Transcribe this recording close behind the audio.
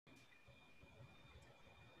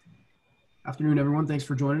Afternoon, everyone. Thanks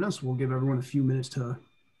for joining us. We'll give everyone a few minutes to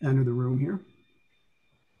enter the room here.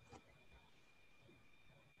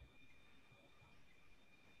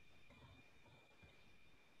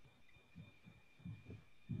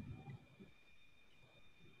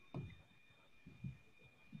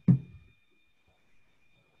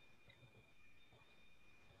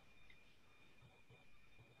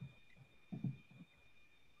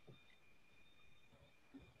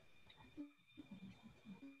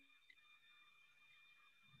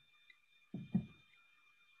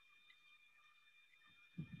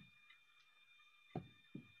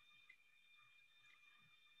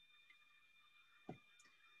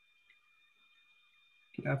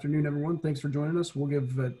 Good afternoon, everyone. Thanks for joining us. We'll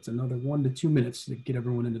give it another 1 to 2 minutes to get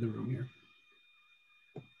everyone into the room here.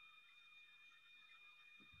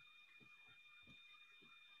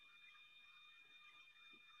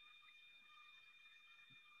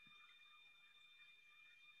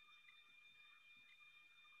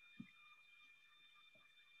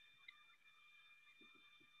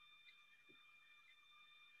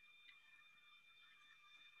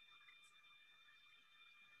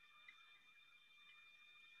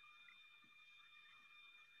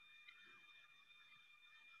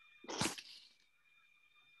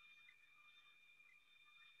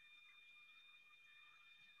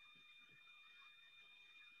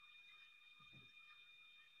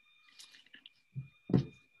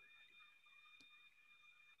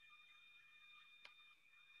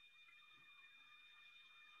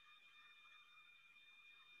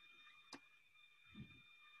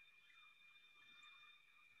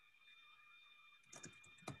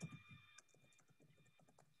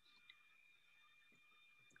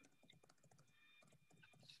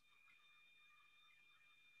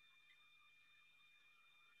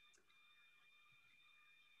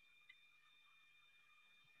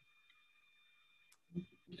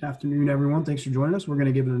 Good afternoon, everyone. Thanks for joining us. We're going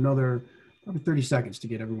to give it another probably 30 seconds to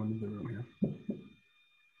get everyone into the room here.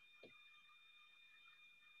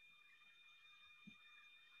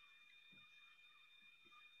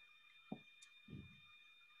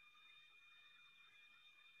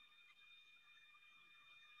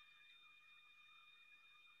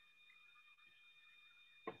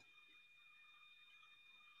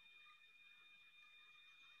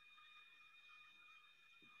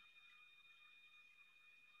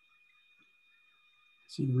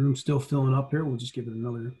 See the room still filling up here. We'll just give it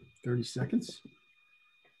another 30 seconds.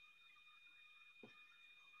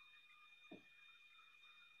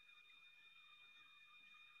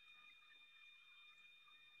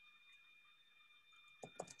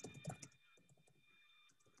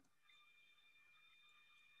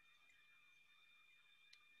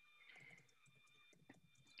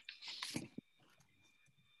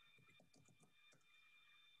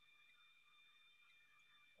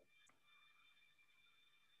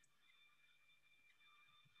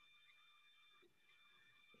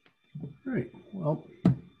 All right. Well,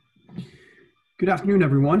 good afternoon,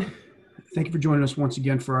 everyone. Thank you for joining us once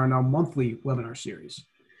again for our now monthly webinar series.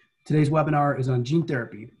 Today's webinar is on gene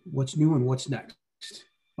therapy, what's new and what's next.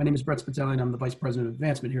 My name is Brett Spitali, and I'm the Vice President of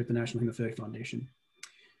Advancement here at the National Hemophilia Foundation.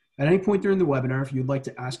 At any point during the webinar, if you'd like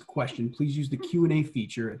to ask a question, please use the Q&A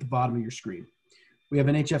feature at the bottom of your screen. We have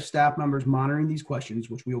NHF staff members monitoring these questions,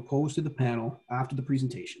 which we will pose to the panel after the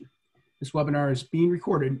presentation. This webinar is being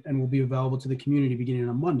recorded and will be available to the community beginning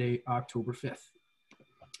on Monday, October 5th.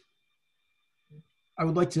 I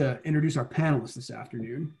would like to introduce our panelists this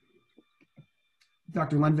afternoon.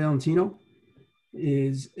 Dr. Len Valentino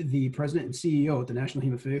is the President and CEO at the National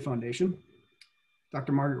Hemophilia Foundation.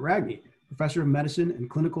 Dr. Margaret Ragni, Professor of Medicine and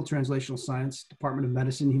Clinical Translational Science, Department of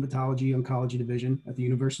Medicine, Hematology, Oncology Division at the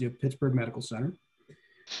University of Pittsburgh Medical Center.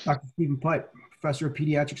 Dr. Stephen Pipe, Professor of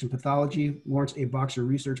Pediatrics and Pathology, Lawrence A. Boxer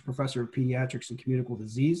Research Professor of Pediatrics and Communicable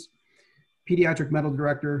Disease, Pediatric Medical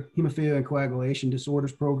Director, Hemophilia and Coagulation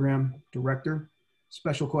Disorders Program, Director,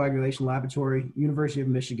 Special Coagulation Laboratory, University of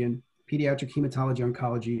Michigan, Pediatric Hematology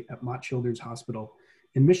Oncology at Mott Children's Hospital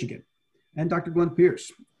in Michigan, and Dr. Glenn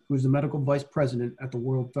Pierce, who is the Medical Vice President at the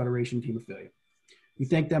World Federation of Hemophilia. We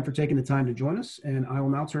thank them for taking the time to join us, and I will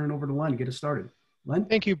now turn it over to Len to get us started. Len?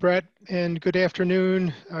 Thank you, Brett, and good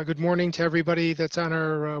afternoon, good morning to everybody that's on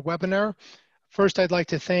our webinar. First, I'd like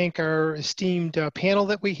to thank our esteemed panel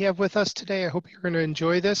that we have with us today. I hope you're going to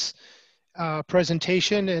enjoy this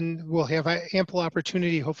presentation, and we'll have ample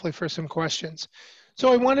opportunity, hopefully, for some questions.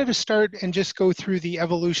 So I wanted to start and just go through the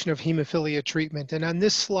evolution of hemophilia treatment. And on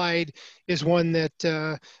this slide is one that,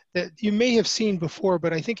 that you may have seen before,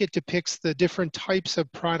 but I think it depicts the different types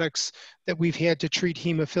of products that we've had to treat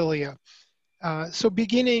hemophilia. So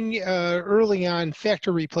beginning early on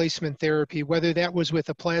factor replacement therapy, whether that was with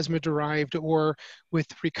a plasma-derived or with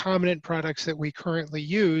recombinant products that we currently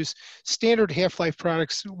use, standard half-life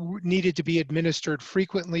products needed to be administered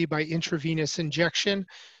frequently by intravenous injection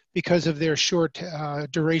because of their short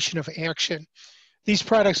duration of action. These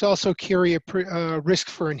products also carry a risk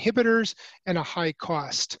for inhibitors and a high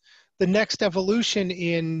cost. The next evolution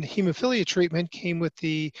in hemophilia treatment came with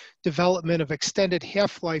the development of extended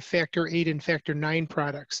half-life factor 8 and factor 9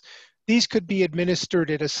 products. These could be administered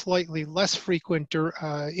at a slightly less frequent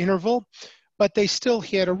interval, but they still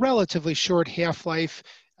had a relatively short half-life,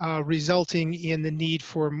 resulting in the need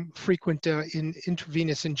for frequent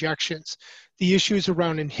intravenous injections. The issues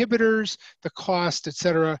around inhibitors, the cost, et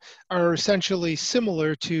cetera, are essentially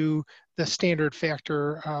similar to the standard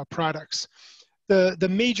factor products. The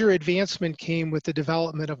major advancement came with the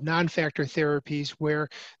development of non-factor therapies, where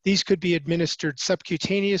these could be administered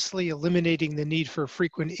subcutaneously, eliminating the need for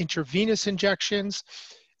frequent intravenous injections.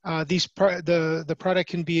 The product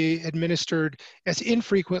can be administered as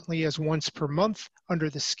infrequently as once per month under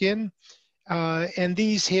the skin. And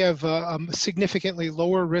these have a significantly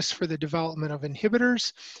lower risk for the development of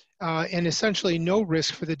inhibitors and essentially no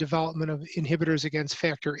risk for the development of inhibitors against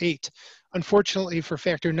factor 8. Unfortunately for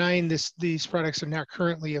factor 9, these products are not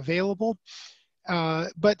currently available,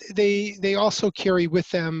 but they also carry with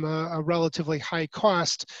them a relatively high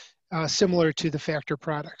cost similar to the factor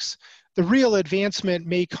products. The real advancement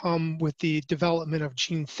may come with the development of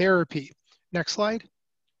gene therapy. Next slide.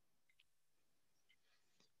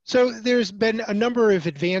 So there's been a number of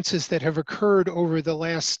advances that have occurred over the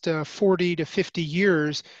last 40 to 50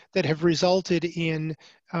 years that have resulted in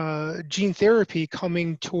gene therapy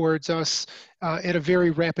coming towards us at a very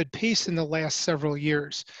rapid pace in the last several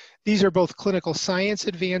years. These are both clinical science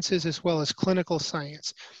advances as well as clinical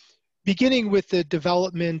science. Beginning with the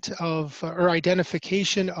development of or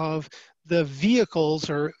identification of the vehicles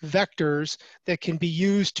or vectors that can be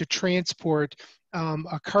used to transport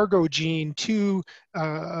a cargo gene to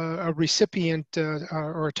a recipient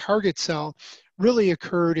or a target cell really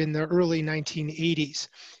occurred in the early 1980s.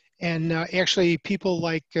 And actually people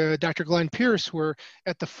like Dr. Glenn Pierce were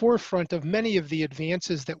at the forefront of many of the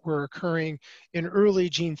advances that were occurring in early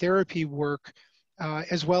gene therapy work,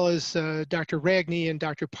 as well as Dr. Ragni and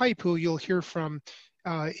Dr. Pipe, who you'll hear from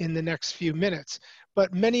in the next few minutes.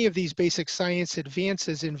 But many of these basic science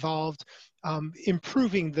advances involved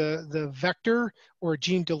improving the vector or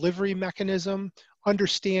gene delivery mechanism,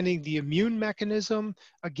 understanding the immune mechanism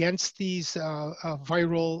against these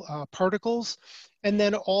viral particles, and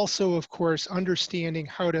then also, of course, understanding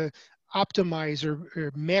how to optimize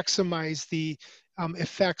or maximize the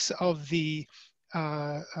effects of the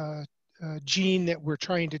gene that we're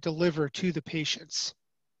trying to deliver to the patients.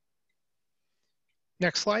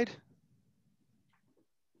 Next slide.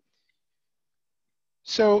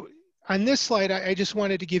 So on this slide, I just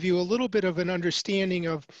wanted to give you a little bit of an understanding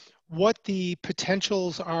of what the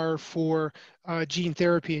potentials are for gene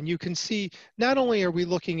therapy. And you can see not only are we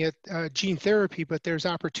looking at gene therapy, but there's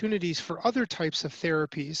opportunities for other types of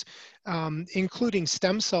therapies, including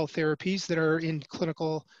stem cell therapies that are in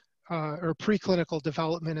clinical or preclinical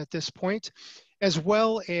development at this point, as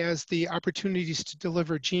well as the opportunities to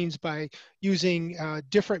deliver genes by using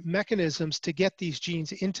different mechanisms to get these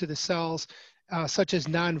genes into the cells, such as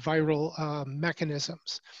non-viral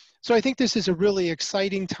mechanisms. So I think this is a really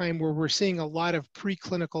exciting time where we're seeing a lot of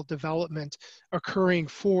preclinical development occurring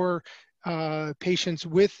for patients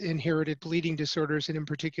with inherited bleeding disorders, and in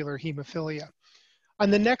particular hemophilia. On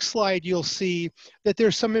the next slide, you'll see that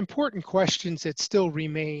there's some important questions that still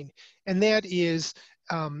remain, and that is,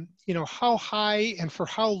 how high and for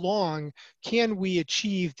how long can we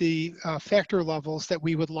achieve the factor levels that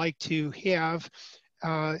we would like to have?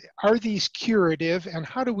 Are these curative, and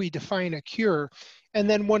how do we define a cure? And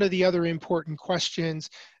then one of the other important questions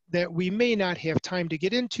that we may not have time to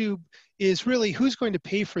get into is really who's going to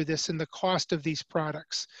pay for this and the cost of these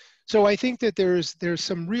products. So I think that there's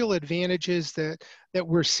some real advantages that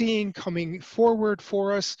we're seeing coming forward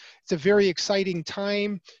for us. It's a very exciting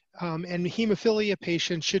time, and hemophilia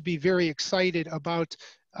patients should be very excited about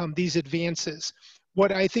these advances.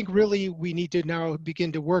 What I think really we need to now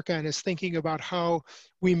begin to work on is thinking about how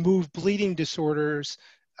we move bleeding disorders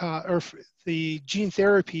or the gene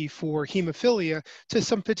therapy for hemophilia to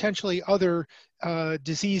some potentially other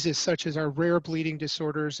diseases, such as our rare bleeding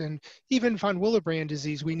disorders and even von Willebrand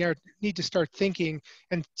disease. We now need to start thinking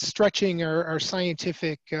and stretching our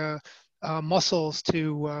scientific muscles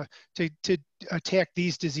to attack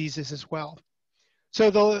these diseases as well. So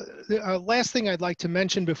the last thing I'd like to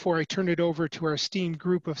mention before I turn it over to our esteemed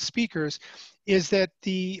group of speakers is that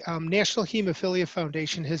the National Hemophilia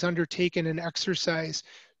Foundation has undertaken an exercise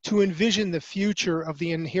to envision the future of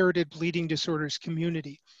the inherited bleeding disorders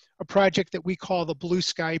community, a project that we call the Blue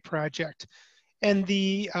Sky Project. And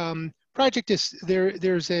the project is,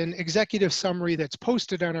 there's an executive summary that's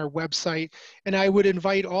posted on our website, and I would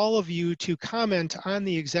invite all of you to comment on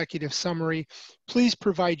the executive summary. Please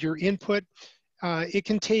provide your input. It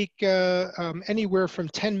can take anywhere from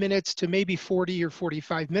 10 minutes to maybe 40 or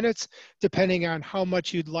 45 minutes, depending on how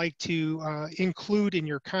much you'd like to include in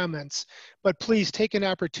your comments. But please take an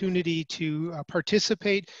opportunity to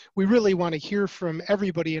participate. We really want to hear from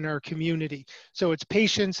everybody in our community. So it's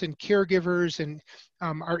patients and caregivers and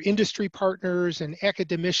our industry partners and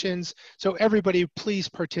academicians. So everybody, please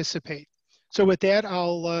participate. So with that,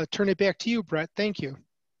 I'll turn it back to you, Brett. Thank you.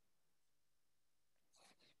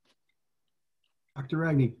 Dr.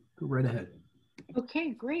 Ragni, go right ahead. Okay,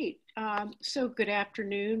 great. So good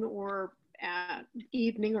afternoon or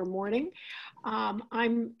evening or morning.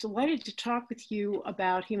 I'm delighted to talk with you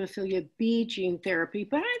about hemophilia B gene therapy,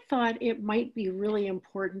 but I thought it might be really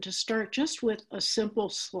important to start just with a simple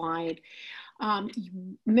slide.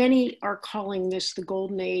 Many are calling this the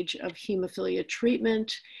golden age of hemophilia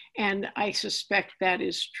treatment, and I suspect that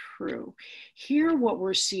is true. Here, what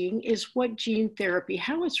we're seeing is what gene therapy,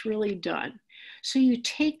 how it's really done. So you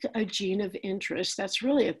take a gene of interest, that's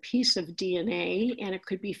really a piece of DNA, and it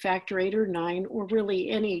could be factor 8 or 9, or really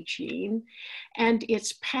any gene, and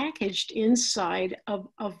it's packaged inside of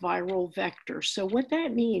a viral vector. So what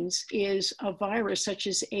that means is a virus such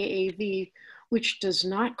as AAV, which does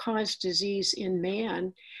not cause disease in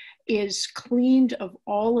man, is cleaned of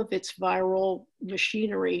all of its viral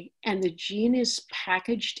machinery, and the gene is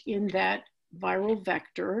packaged in that viral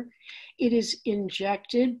vector. It is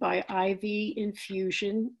injected by IV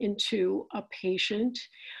infusion into a patient,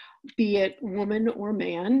 be it woman or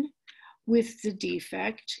man, with the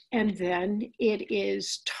defect, and then it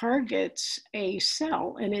targets a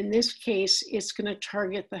cell. And in this case, it's going to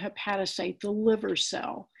target the hepatocyte, the liver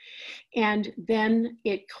cell. And then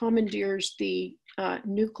it commandeers the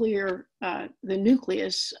nucleus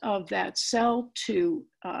of that cell to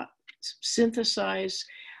synthesize,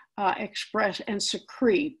 express, and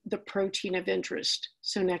secrete the protein of interest.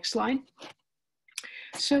 So next slide.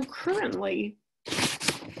 So currently,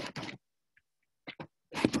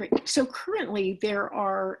 there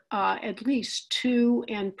are at least 2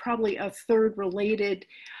 and probably a third related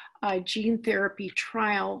gene therapy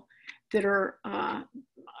trial that are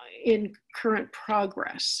in current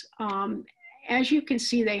progress. As you can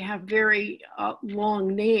see, they have very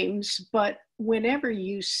long names, but whenever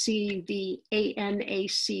you see the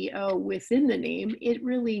ANACO within the name, it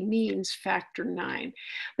really means factor 9.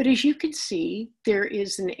 But as you can see, there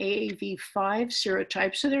is an AAV5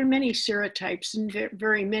 serotype. So there are many serotypes, and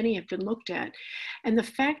very many have been looked at. And the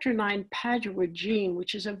factor 9 Padua gene,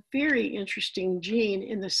 which is a very interesting gene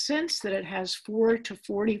in the sense that it has 4 to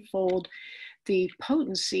 40-fold the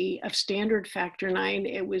potency of standard factor 9.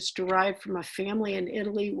 It was derived from a family in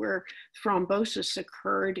Italy where thrombosis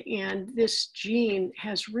occurred, and this gene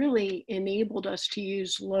has really enabled us to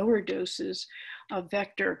use lower doses of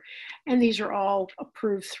vector. And these are all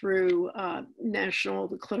approved through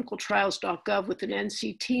national.clinicaltrials.gov with an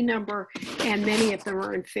NCT number, and many of them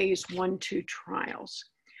are in phase 1-2 trials.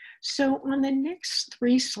 So on the next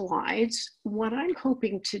 3 slides, what I'm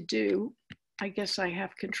hoping to do, I guess I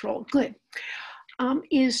have control, good,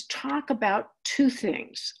 is talk about 2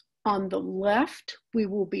 things. On the left, we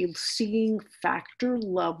will be seeing factor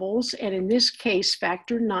levels, and in this case,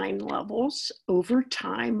 factor 9 levels over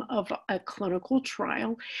time of a clinical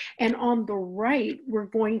trial. And on the right, we're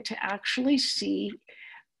going to actually see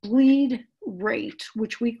bleed rate,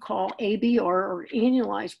 which we call ABR, or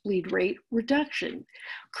annualized bleed rate reduction.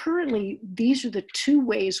 Currently, these are the 2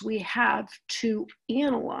 ways we have to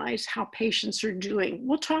analyze how patients are doing.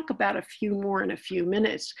 We'll talk about a few more in a few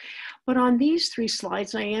minutes, but on these 3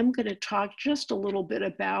 slides, I am going to talk just a little bit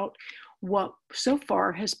about what so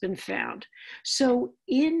far has been found. So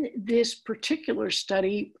in this particular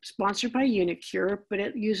study, sponsored by Unicure, but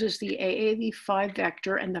it uses the AAV5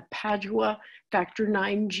 vector and the Padua factor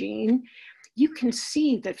 9 gene, you can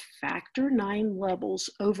see that factor 9 levels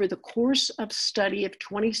over the course of study of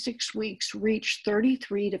 26 weeks reach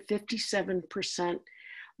 33 to 57%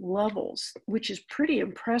 levels, which is pretty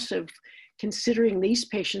impressive considering these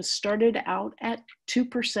patients started out at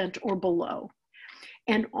 2% or below.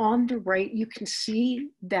 And on the right, you can see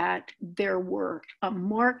that there were a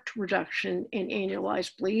marked reduction in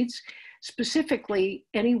annualized bleeds, specifically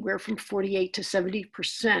anywhere from 48 to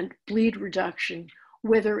 70% bleed reduction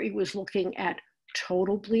whether it was looking at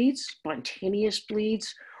total bleeds, spontaneous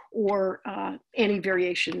bleeds, or any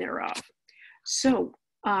variation thereof. So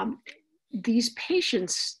these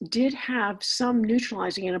patients did have some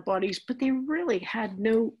neutralizing antibodies, but they really had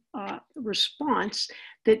no response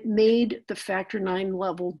that made the factor IX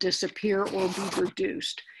level disappear or be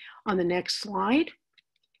reduced. On the next slide,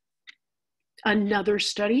 another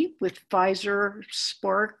study with Pfizer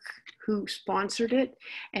Spark, who sponsored it.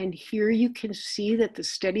 And here you can see that the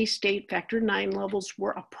steady state factor IX levels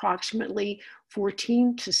were approximately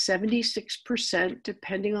 14 to 76%,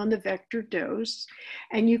 depending on the vector dose.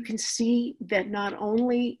 And you can see that not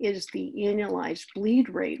only is the annualized bleed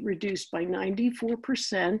rate reduced by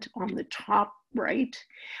 94% on the top right,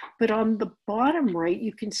 but on the bottom right,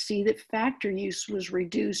 you can see that factor use was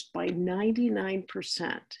reduced by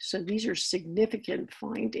 99%. So these are significant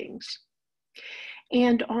findings.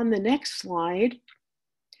 And on the next slide,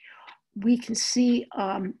 we can see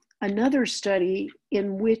another study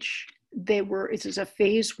in which this is a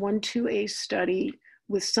phase 1/2A study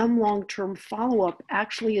with some long-term follow-up,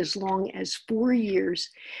 actually as long as 4 years.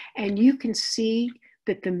 And you can see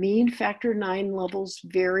that the mean factor IX levels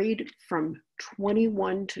varied from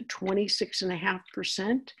 21 to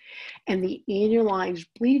 26.5%, and the annualized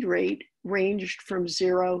bleed rate ranged from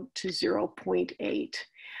 0 to 0.8.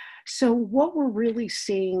 So what we're really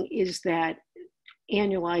seeing is that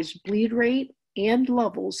annualized bleed rate and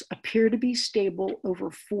levels appear to be stable over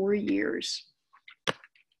 4 years.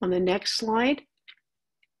 On the next slide,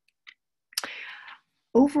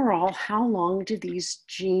 overall, how long do these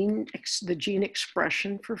the gene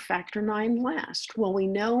expression for factor IX last? Well, we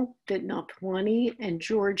know that Nalpwani and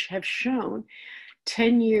George have shown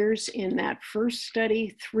 10 years in that first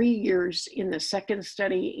study, 3 years in the second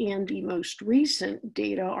study, and the most recent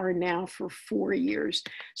data are now for 4 years.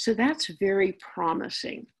 So that's very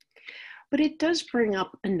promising. But it does bring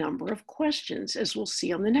up a number of questions, as we'll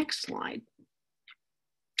see on the next slide.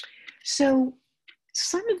 So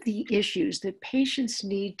some of the issues that patients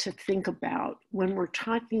need to think about when we're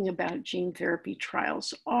talking about gene therapy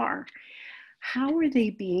trials are, how are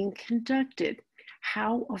they being conducted?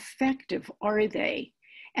 How effective are they?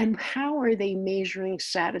 And how are they measuring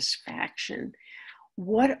satisfaction?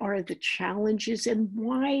 What are the challenges, and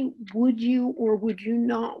why would you or would you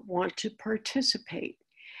not want to participate?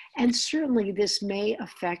 And certainly this may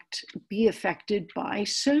be affected by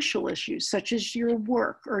social issues, such as your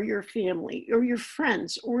work or your family or your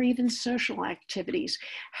friends or even social activities.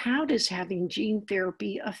 How does having gene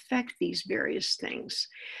therapy affect these various things?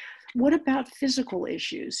 What about physical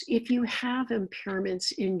issues? If you have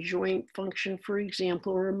impairments in joint function, for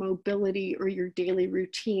example, or mobility or your daily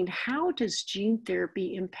routine, how does gene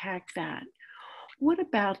therapy impact that? What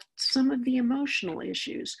about some of the emotional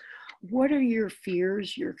issues? What are your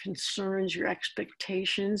fears, your concerns, your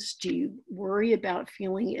expectations? Do you worry about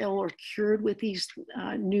feeling ill or cured with these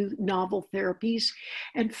new novel therapies?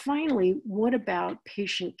 And finally, what about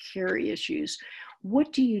patient care issues?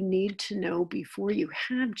 What do you need to know before you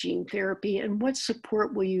have gene therapy, and what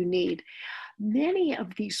support will you need? Many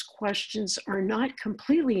of these questions are not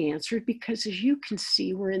completely answered because, as you can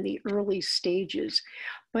see, we're in the early stages.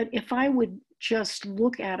 But if I would just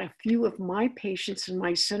look at a few of my patients in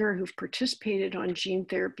my center who've participated on gene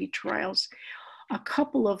therapy trials, a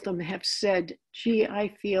couple of them have said, gee,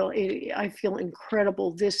 I feel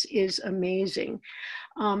incredible. This is amazing.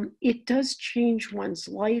 It does change one's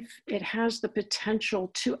life. It has the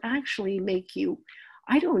potential to actually make you,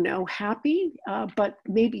 I don't know, happy, but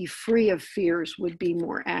maybe free of fears would be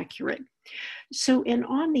more accurate. So, and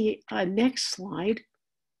on the next slide,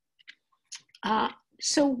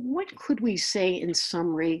 so what could we say in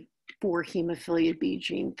summary for hemophilia B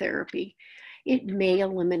gene therapy? It may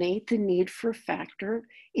eliminate the need for factor.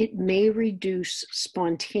 It may reduce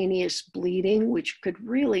spontaneous bleeding, which could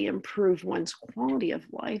really improve one's quality of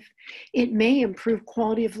life. It may improve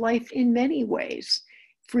quality of life in many ways.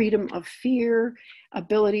 Freedom of fear,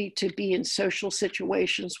 ability to be in social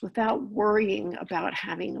situations without worrying about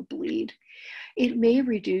having a bleed. It may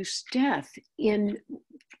reduce death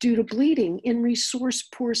due to bleeding in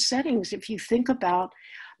resource-poor settings. If you think about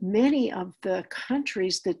many of the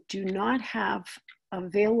countries that do not have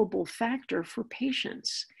available factor for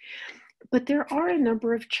patients. But there are a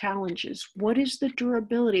number of challenges. What is the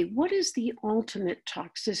durability? What is the ultimate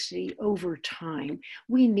toxicity over time?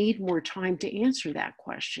 We need more time to answer that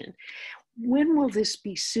question. When will this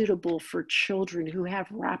be suitable for children who have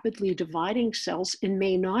rapidly dividing cells and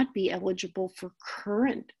may not be eligible for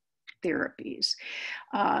current therapies.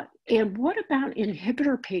 And what about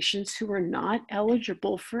inhibitor patients who are not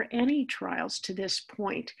eligible for any trials to this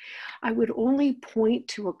point? I would only point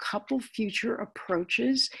to a couple future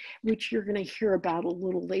approaches, which you're going to hear about a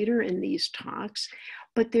little later in these talks,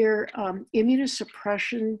 but their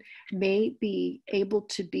immunosuppression may be able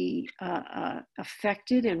to be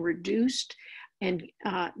affected and reduced, and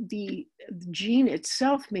the gene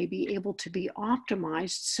itself may be able to be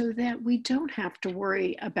optimized so that we don't have to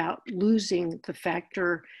worry about losing the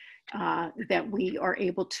factor that we are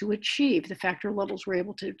able to achieve, the factor levels we're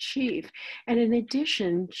able to achieve. And in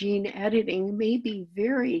addition, gene editing may be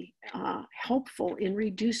very helpful in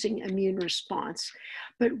reducing immune response.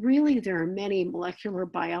 But really, there are many molecular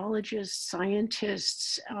biologists,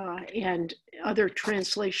 scientists, and other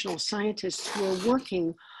translational scientists who are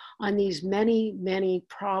working on these many, many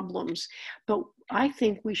problems. But I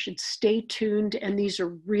think we should stay tuned, and these are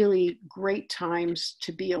really great times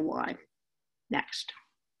to be alive. Next.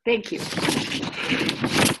 Thank you.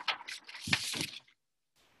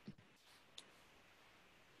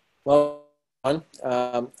 Well,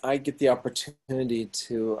 I get the opportunity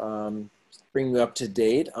to bring you up to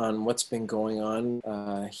date on what's been going on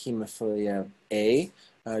hemophilia A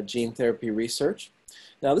gene therapy research.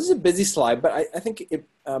 Now, this is a busy slide, but I think it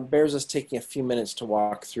bears us taking a few minutes to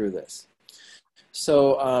walk through this.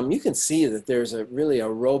 So you can see that there's really a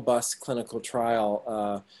robust clinical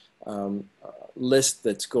trial list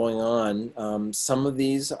that's going on. Some of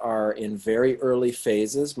these are in very early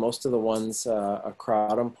phases. Most of the ones across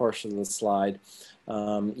the bottom portion of the slide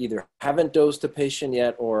either haven't dosed a patient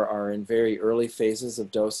yet or are in very early phases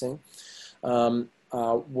of dosing.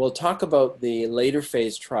 We'll talk about the later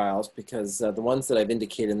phase trials because the ones that I've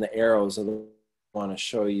indicated in the arrows are the I want to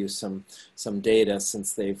show you some data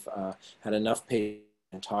since they've had enough patients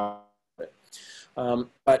to talk about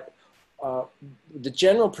it. The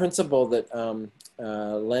general principle that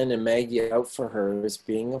Len and Maggie out for her is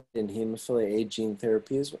being in hemophilia A gene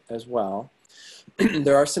therapy as well.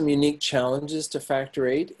 There are some unique challenges to factor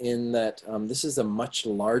VIII in that this is a much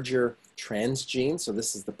larger transgene, so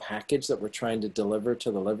this is the package that we're trying to deliver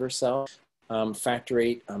to the liver cell. Factor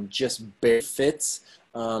VIII just barely fits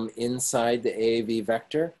inside the AAV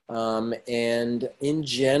vector. And in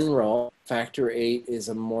general, factor VIII is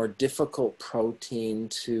a more difficult protein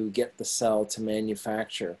to get the cell to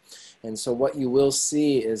manufacture. And so what you will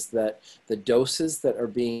see is that the doses that are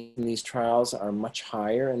being in these trials are much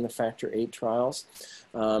higher in the factor VIII trials.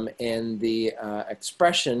 And the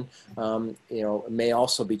expression may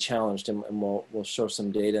also be challenged, and we'll show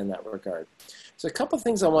some data in that regard. So a couple of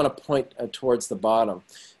things I want to point towards the bottom.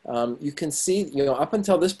 You can see, up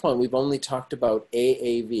until this point, we've only talked about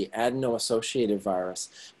AAV, adeno-associated virus,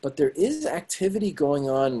 but there is activity going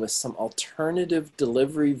on with some alternative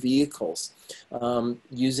delivery vehicles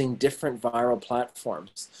using different viral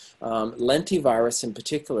platforms. Lentivirus in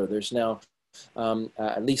particular, there's now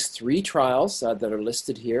at least 3 trials that are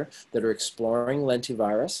listed here that are exploring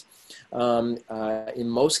lentivirus. In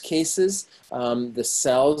most cases, the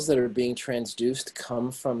cells that are being transduced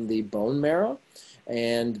come from the bone marrow,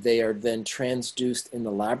 and they are then transduced in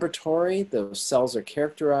the laboratory. Those cells are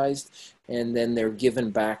characterized, and then they're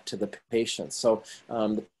given back to the patient. So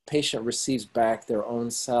the patient receives back their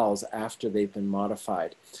own cells after they've been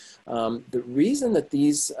modified. The reason that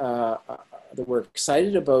these that we're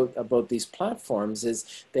excited about these platforms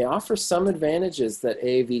is they offer some advantages that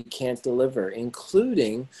AAV can't deliver,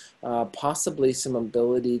 including possibly some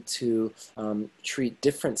ability to treat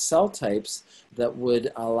different cell types that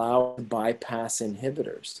would allow bypass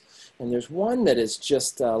inhibitors. And there's one that is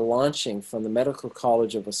just launching from the Medical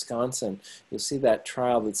College of Wisconsin. You'll see that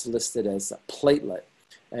trial that's listed as a platelet.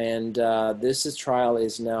 And this trial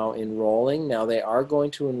is now enrolling. Now they are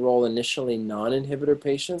going to enroll initially non-inhibitor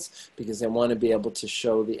patients because they want to be able to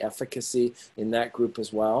show the efficacy in that group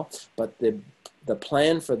as well. But the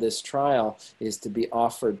plan for this trial is to be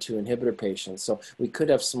offered to inhibitor patients. So we could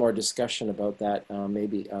have some more discussion about that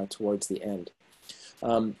maybe towards the end.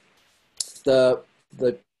 The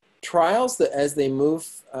trials that as they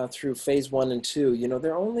move through phase 1 and 2,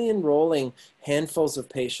 they're only enrolling handfuls of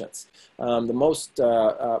patients. Most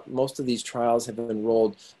of these trials have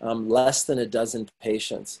enrolled less than a dozen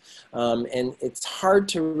patients. And it's hard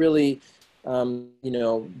to really,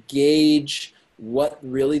 gauge what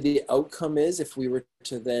really the outcome is if we were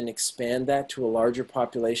to then expand that to a larger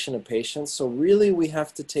population of patients. So really we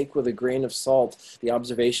have to take with a grain of salt the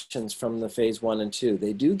observations from the phase 1 and 2.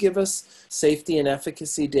 They do give us safety and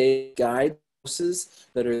efficacy data guide doses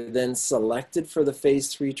that are then selected for the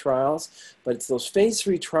phase 3 trials, but it's those phase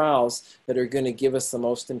 3 trials that are going to give us the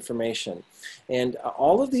most information. And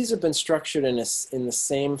all of these have been structured in the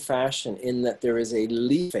same fashion, in that there is a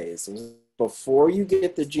lead phase. Before you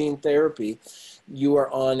get the gene therapy, you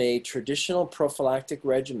are on a traditional prophylactic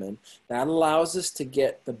regimen that allows us to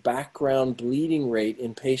get the background bleeding rate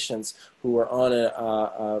in patients who are on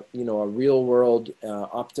a real-world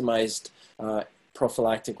optimized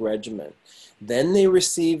prophylactic regimen. Then they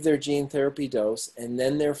receive their gene therapy dose, and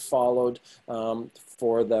then they're followed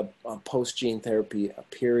for the post-gene therapy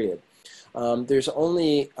period. There's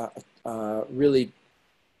only really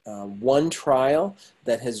one trial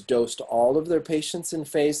that has dosed all of their patients in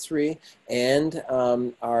phase 3 and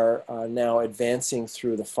are now advancing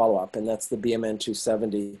through the follow-up, and that's the BMN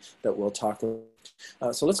 270 that we'll talk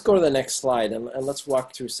about. So let's go to the next slide, and let's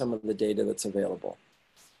walk through some of the data that's available.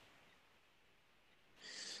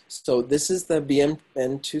 So this is the BMN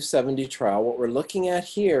 270 trial. What we're looking at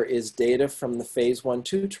here is data from the phase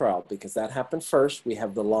 1/2 trial, because that happened first. We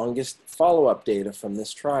have the longest follow-up data from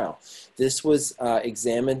this trial. This was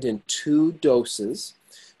examined in 2 doses.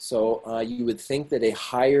 So you would think that a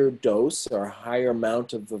higher dose or a higher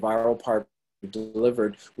amount of the viral part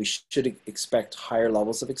delivered, we should expect higher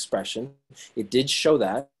levels of expression. It did show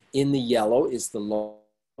that. In the yellow is the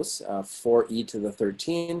lowest, 4e to the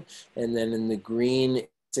 13, and then in the green,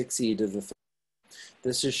 6e to the 3.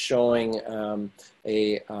 This is showing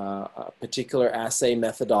a particular assay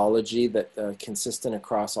methodology that consistent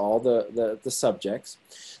across all the subjects.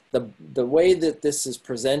 The way that this is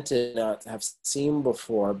presented, I have seen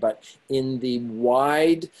before, but in the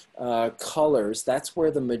wide colors, that's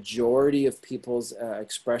where the majority of people's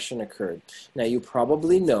expression occurred. Now, you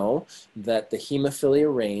probably know that the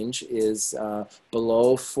hemophilia range is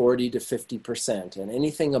below 40 to 50%, and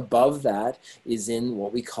anything above that is in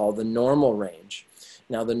what we call the normal range.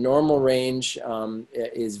 Now, the normal range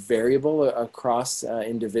is variable across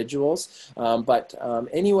individuals, but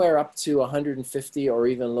anywhere up to 150 or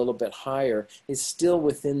even a little bit higher is still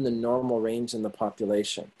within the normal range in the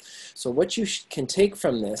population. So what you can take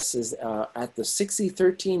from this is at the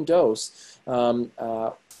 6E13 dose,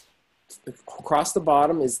 across the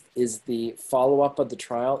bottom is the follow-up of the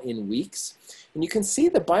trial in weeks. And you can see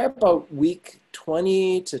that by about week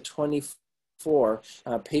 20 to 24,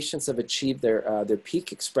 patients have achieved their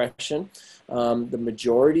peak expression. The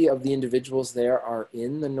majority of the individuals there are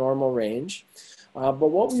in the normal range.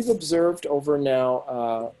 But what we've observed over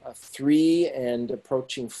now 3 and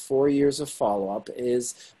approaching 4 years of follow-up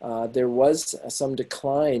is there was some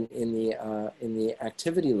decline in the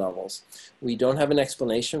activity levels. We don't have an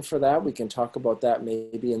explanation for that. We can talk about that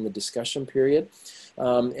maybe in the discussion period.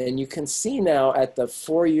 And you can see now at the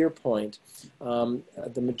 4-year point,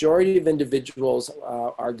 the majority of individuals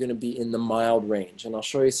are going to be in the mild range. And I'll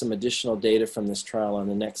show you some additional data from this trial on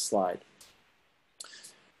the next slide.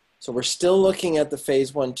 So we're still looking at the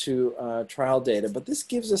phase 1/2 trial data, but this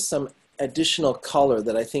gives us some additional color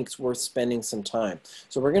that I think is worth spending some time.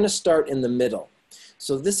 So we're going to start in the middle.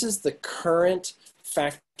 So this is the current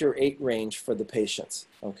factor 8 range for the patients,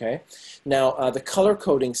 okay? Now, the color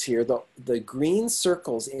codings here, the green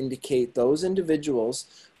circles indicate those individuals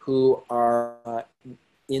who are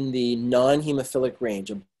in the non-hemophilic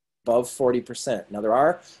range, above 40%. Now, there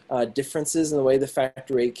are differences in the way the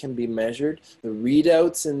factor 8 can be measured. The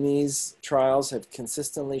readouts in these trials have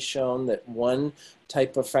consistently shown that one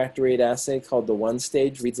type of factor 8 assay called the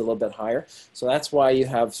 1-stage reads a little bit higher. So that's why you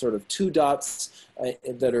have sort of 2 dots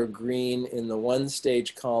that are green in the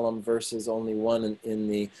 1-stage column versus only 1 in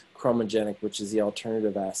the chromogenic, which is the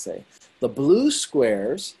alternative assay. The blue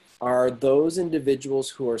squares are those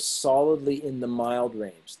individuals who are solidly in the mild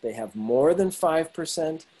range. They have more than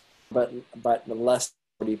 5%, but less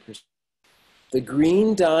than 40%. The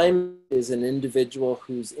green diamond is an individual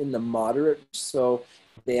who's in the moderate, so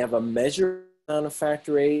they have a measured amount of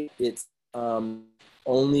factor 8. It's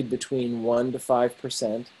only between 1 to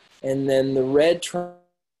 5%. And then the red triangle,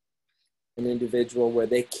 an individual where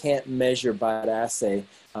they can't measure by that assay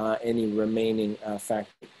any remaining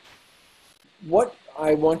factor. What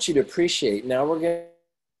I want you to appreciate, now we're getting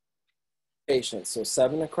patients, so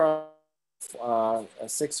 7 across,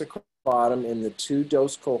 6 across the bottom in the 2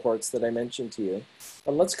 dose cohorts that I mentioned to you.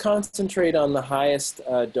 But let's concentrate on the highest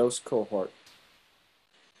dose cohort.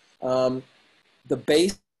 The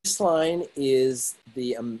baseline is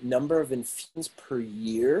the number of infusions per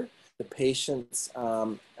year the patients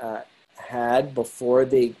had before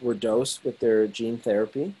they were dosed with their gene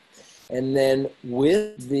therapy. And then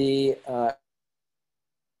with the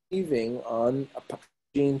on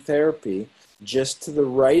gene therapy, just to the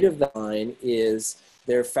right of the line is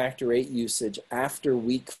their factor VIII usage after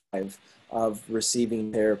week 5 of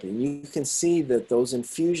receiving therapy. And you can see that those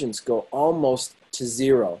infusions go almost to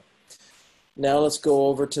 0. Now let's go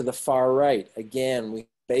over to the far right. Again, we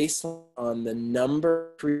base on the number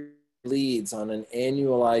of bleeds on an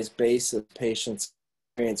annualized basis patients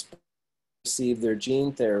receive their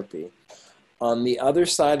gene therapy. On the other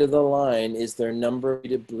side of the line is their number of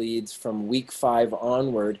treated bleeds from week 5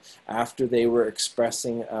 onward after they were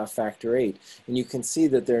expressing factor VIII. And you can see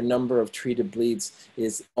that their number of treated bleeds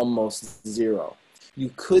is almost 0.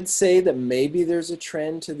 You could say that maybe there's a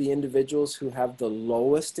trend to the individuals who have the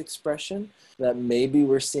lowest expression, that maybe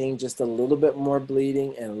we're seeing just a little bit more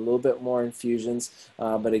bleeding and a little bit more infusions.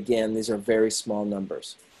 But again, these are very small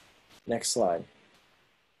numbers. Next slide.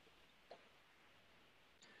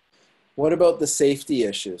 What about the safety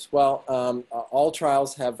issues? Well, all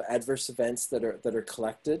trials have adverse events that are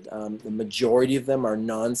collected. The majority of them are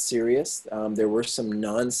non-serious. There were some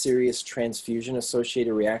non-serious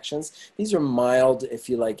transfusion-associated reactions. These are mild, if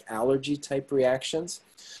you like, allergy-type reactions.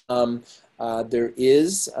 There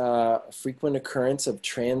is frequent occurrence of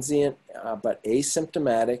transient but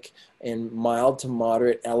asymptomatic and mild to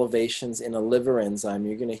moderate elevations in a liver enzyme.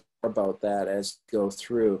 You're going to about that as we go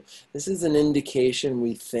through. This is an indication,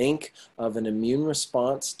 we think, of an immune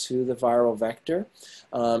response to the viral vector.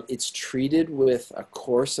 It's treated with a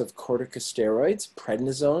course of corticosteroids,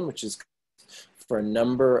 prednisone, which is for a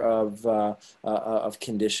number of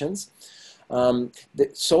conditions.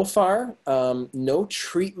 So far, no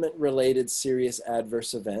treatment-related serious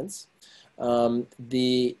adverse events.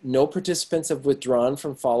 No participants have withdrawn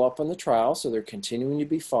from follow-up on the trial, so they're continuing to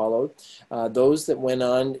be followed. Those that went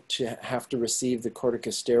on to have to receive the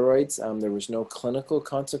corticosteroids, there was no clinical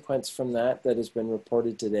consequence from that has been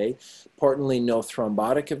reported today. Importantly, no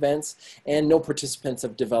thrombotic events, and no participants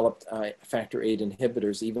have developed factor VIII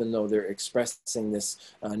inhibitors, even though they're expressing this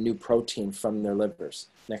new protein from their livers.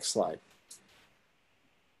 Next slide.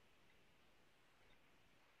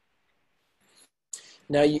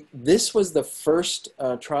 Now, this was the first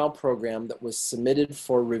trial program that was submitted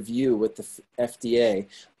for review with the FDA.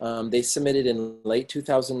 They submitted in late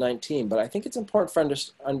 2019, but I think it's important for us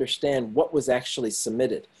to understand what was actually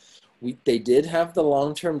submitted. They did have the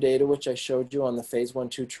long-term data, which I showed you on the phase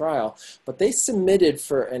 1/2 trial, but they submitted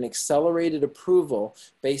for an accelerated approval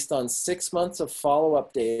based on 6 months of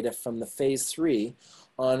follow-up data from the phase 3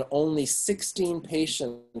 on only 16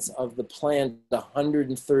 patients of the planned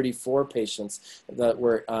 134 patients that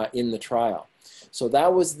were in the trial. So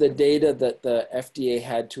that was the data that the FDA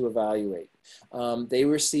had to evaluate. They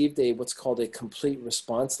received what's called a complete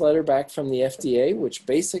response letter back from the FDA, which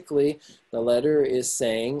basically the letter is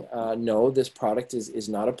saying, no, this product is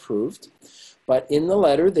not approved. But in the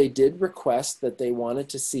letter, they did request that they wanted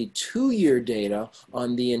to see 2-year data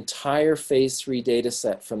on the entire phase 3 data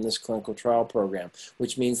set from this clinical trial program,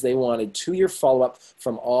 which means they wanted 2-year follow-up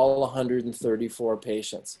from all 134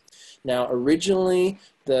 patients. Now, originally,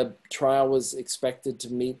 the trial was expected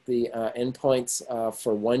to meet the endpoints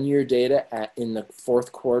for 1-year data in the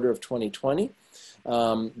 4th quarter of 2020.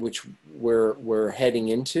 Which we're heading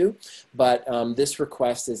into, but this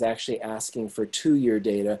request is actually asking for 2-year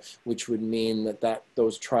data, which would mean that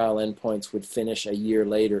those trial endpoints would finish a year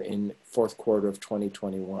later in 4th quarter of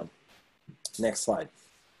 2021. Next slide.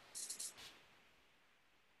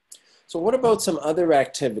 So what about some other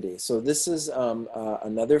activity? So this is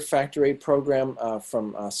another factor VIII program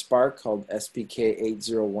from Spark called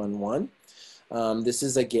SPK8011. This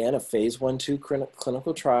is, again, a phase 1/2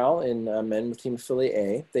 clinical trial in men with hemophilia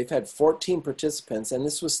A. They've had 14 participants, and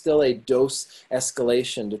this was still a dose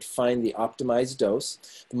escalation to find the optimized dose.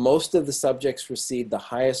 Most of the subjects received the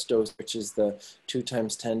highest dose, which is the 2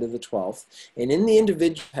 × 10 to the 12th. And in the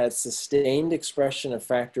individual had sustained expression of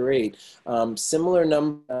factor VIII, similar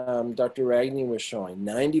number Dr. Ragni was showing,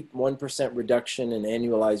 91% reduction in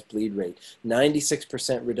annualized bleed rate,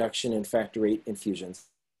 96% reduction in factor VIII infusions.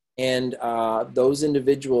 And those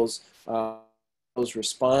individuals, those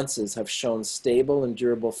responses have shown stable and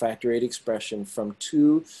durable factor VIII expression from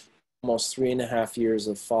 2, almost 3.5 years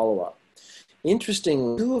of follow-up.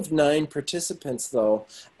 Interestingly, 2 of 9 participants, though,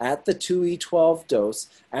 at the 2E12 dose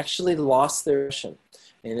actually lost their expression.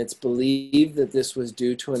 And it's believed that this was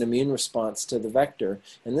due to an immune response to the vector.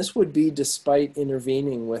 And this would be despite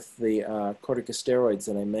intervening with the corticosteroids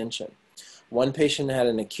that I mentioned. 1 patient had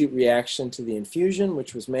an acute reaction to the infusion,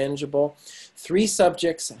 which was manageable. 3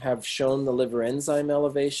 subjects have shown the liver enzyme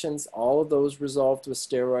elevations. All of those resolved with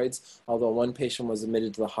steroids, although 1 patient was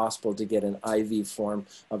admitted to the hospital to get an IV form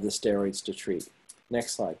of the steroids to treat.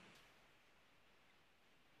 Next slide.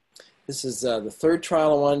 This is the third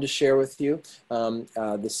trial I wanted to share with you.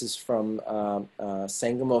 This is from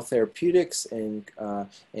Sangamo Therapeutics and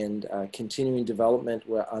continuing development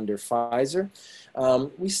under Pfizer.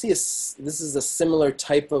 We see this is a similar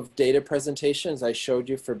type of data presentation as I showed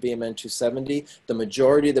you for BMN 270. The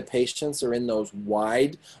majority of the patients are in those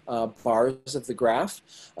wide bars of the graph.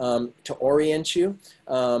 To orient you,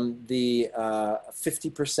 the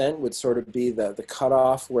 50% would sort of be the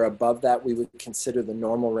cutoff, where above that we would consider the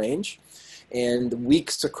normal range. And the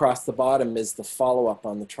weeks across the bottom is the follow-up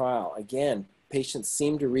on the trial. Again, patients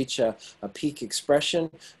seem to reach a peak expression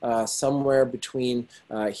somewhere between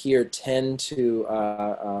here 10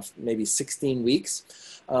 to maybe 16 weeks.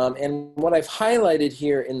 And what I've highlighted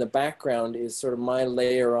here in the background is sort of my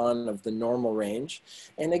layer on of the normal range.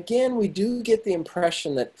 And again, we do get the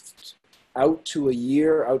impression that out to a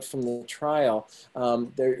year out from the trial,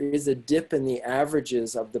 there is a dip in the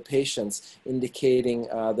averages of the patients, indicating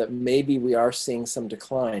that maybe we are seeing some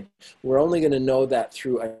decline. We're only going to know that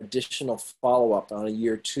through additional follow-up on a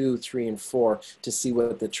year 2, 3, and 4 to see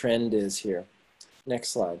what the trend is here.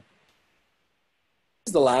 Next slide.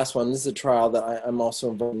 This is the last one. This is a trial that I'm also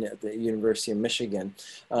involved in at the University of Michigan.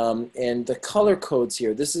 And the color codes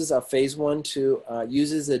here, this is a phase 1/2,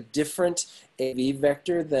 uses a different AAV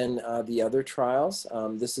vector than the other trials.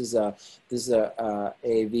 This is a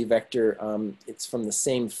AAV vector. It's from the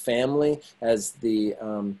same family as the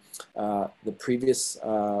previous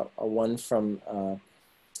one from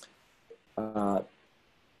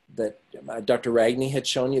that Dr. Ragni had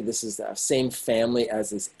shown you. This is the same family as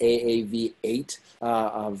this AAV8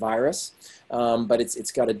 virus, but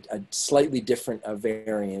it's got a slightly different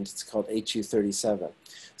variant. It's called HU37.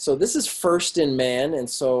 So this is first in man, and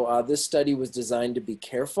so this study was designed to be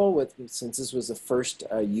careful with, since this was the first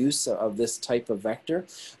use of this type of vector.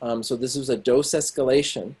 So this was a dose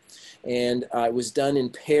escalation, and it was done in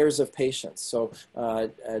pairs of patients. So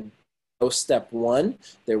step 1,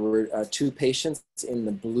 there were 2 patients in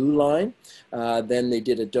the blue line. Then they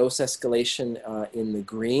did a dose escalation in the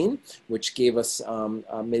green, which gave us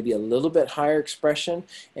maybe a little bit higher expression.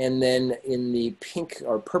 And then in the pink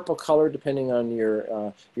or purple color, depending on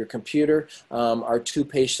your computer, are 2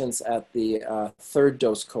 patients at the 3rd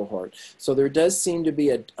dose cohort. So there does seem to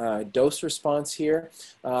be a dose response here.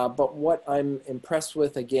 But what I'm impressed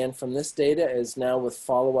with, again, from this data is now with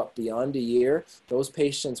follow-up beyond a year, those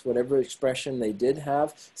patients, whatever expression they did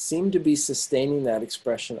have, seem to be sustaining that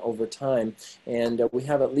expression over time. And we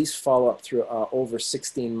have at least follow-up through over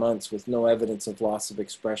 16 months with no evidence of loss of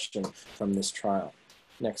expression from this trial.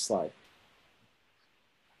 Next slide.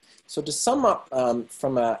 So to sum up,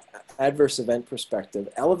 from an adverse event perspective,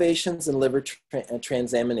 elevations in liver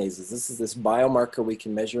transaminases, this biomarker we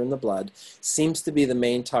can measure in the blood, seems to be the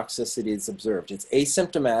main toxicity that's observed. It's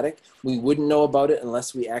asymptomatic. We wouldn't know about it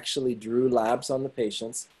unless we actually drew labs on the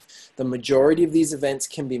patients. The majority of these events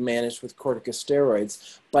can be managed with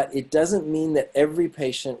corticosteroids, but it doesn't mean that every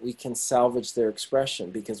patient we can salvage their expression,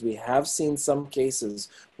 because we have seen some cases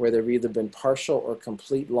where there have either been partial or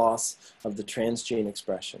complete loss of the transgene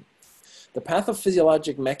expression. The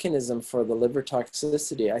pathophysiologic mechanism for the liver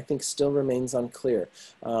toxicity, I think, still remains unclear.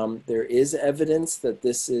 There is evidence that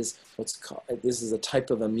this is a type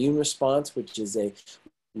of immune response, which is a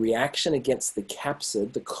reaction against the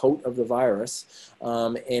capsid, the coat of the virus,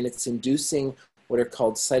 and it's inducing what are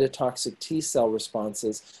called cytotoxic T cell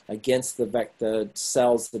responses against the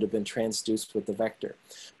cells that have been transduced with the vector.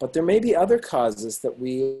 But there may be other causes that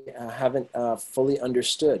we haven't fully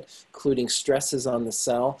understood, including stresses on the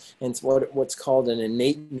cell and what's called an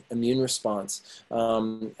innate immune response,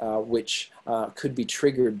 which could be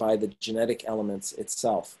triggered by the genetic elements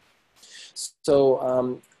itself.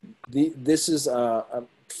 So this is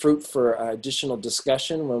fruit for additional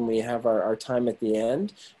discussion when we have our time at the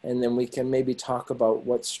end, and then we can maybe talk about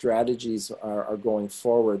what strategies are going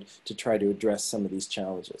forward to try to address some of these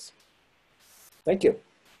challenges. Thank you.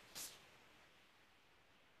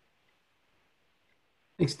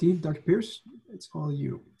 Thanks, Steve. Dr. Pierce, it's all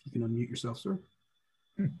you. You can unmute yourself, sir.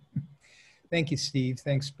 Thank you, Steve.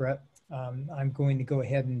 Thanks, Brett. I'm going to go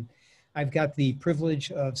ahead and I've got the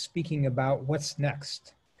privilege of speaking about what's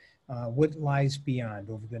next. What lies beyond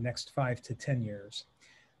over the next 5 to 10 years.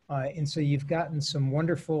 And so you've gotten some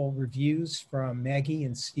wonderful reviews from Maggie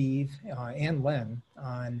and Steve and Len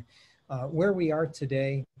on where we are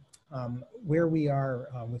today, where we are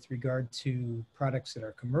with regard to products that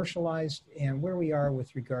are commercialized, and where we are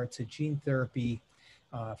with regard to gene therapy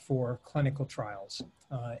for clinical trials.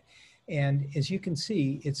 And as you can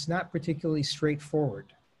see, it's not particularly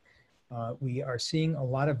straightforward. We are seeing a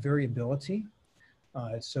lot of variability.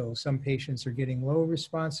 So some patients are getting low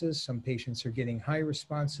responses, some patients are getting high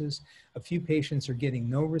responses, a few patients are getting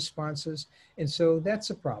no responses, and so that's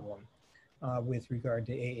a problem with regard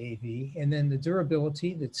to AAV. And then the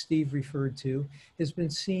durability that Steve referred to has been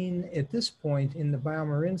seen at this point in the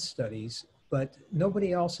BioMarin studies, but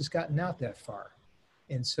nobody else has gotten out that far.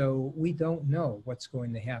 And so we don't know what's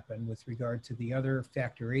going to happen with regard to the other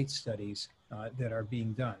factor VIII studies that are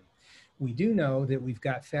being done. We do know that we've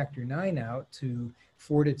got factor IX out to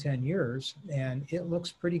 4 to 10 years, and it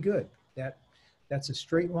looks pretty good. That's a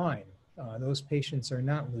straight line. Those patients are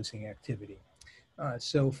not losing activity.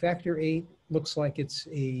 So factor VIII looks like it's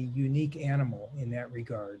a unique animal in that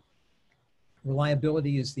regard.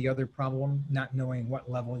 Reliability is the other problem, not knowing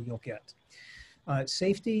what level you'll get.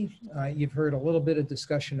 Safety, you've heard a little bit of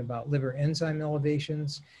discussion about liver enzyme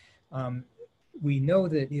elevations. We know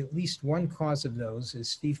that at least one cause of those, as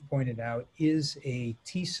Steve pointed out, is a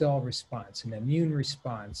T cell response, an immune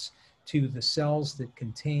response to the cells that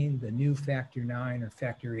contain the new factor IX or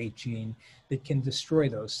factor VIII gene that can destroy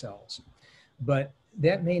those cells. But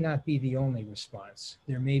that may not be the only response.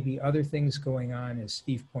 There may be other things going on, as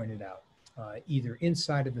Steve pointed out, either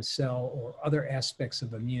inside of the cell or other aspects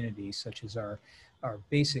of immunity, such as our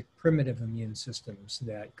basic primitive immune systems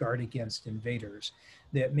that guard against invaders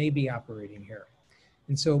that may be operating here.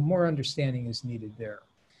 And so more understanding is needed there.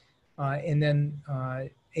 And then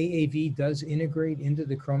AAV does integrate into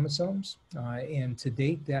the chromosomes, and to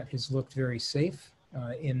date that has looked very safe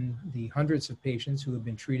in the hundreds of patients who have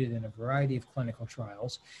been treated in a variety of clinical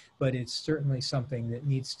trials, but it's certainly something that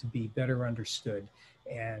needs to be better understood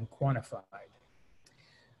and quantified.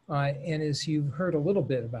 And as you've heard a little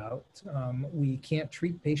bit about, we can't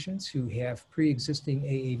treat patients who have pre-existing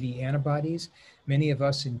AAV antibodies. Many of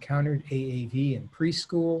us encountered AAV in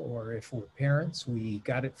preschool, or if we're parents, we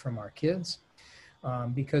got it from our kids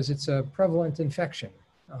because it's a prevalent infection.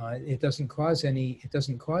 It doesn't cause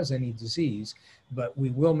any disease, but we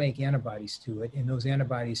will make antibodies to it, and those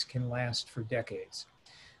antibodies can last for decades.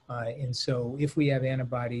 And so if we have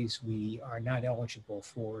antibodies, we are not eligible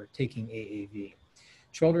for taking AAV.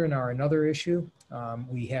 Children are another issue.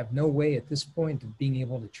 We have no way at this point of being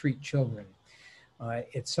able to treat children.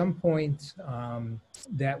 At some point,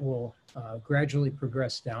 that will gradually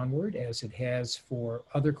progress downward, as it has for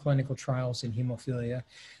other clinical trials in hemophilia,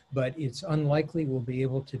 but it's unlikely we'll be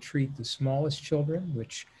able to treat the smallest children,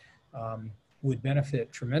 which would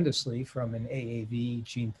benefit tremendously from an AAV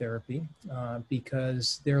gene therapy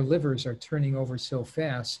because their livers are turning over so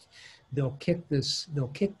fast, they'll kick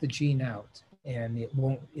the gene out, and it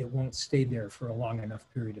won't stay there for a long enough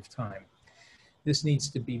period of time. This needs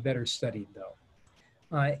to be better studied, though.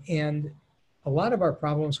 And a lot of our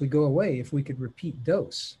problems would go away if we could repeat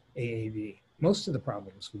dose AAV. Most of the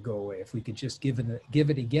problems would go away if we could just give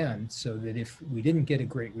it again, so that if we didn't get a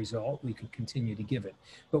great result, we could continue to give it.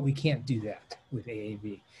 But we can't do that with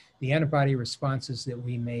AAV. The antibody responses that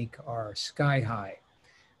we make are sky high,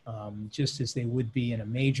 just as they would be in a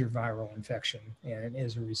major viral infection. And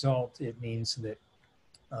as a result, it means that,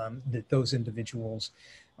 that those individuals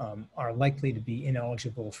are likely to be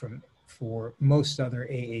ineligible for most other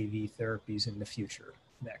AAV therapies in the future.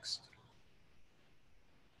 Next.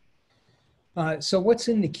 So what's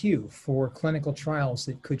in the queue for clinical trials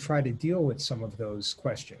that could try to deal with some of those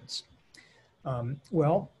questions?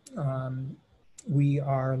 We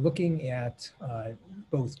are looking at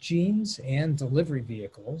both genes and delivery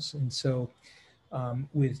vehicles. And so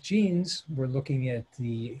with genes, we're looking at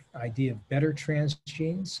the idea of better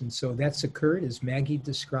transgenes. And so that's occurred, as Maggie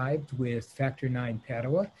described, with factor IX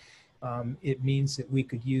Padua. It means that we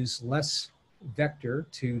could use less vector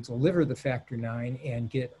to deliver the factor IX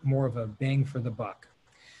and get more of a bang for the buck.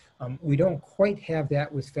 We don't quite have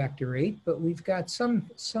that with factor VIII, but we've got some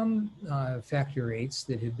factor VIIIs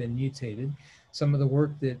that have been mutated. Some of the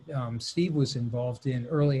work that Steve was involved in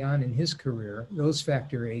early on in his career, those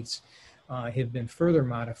factor VIIIs have been further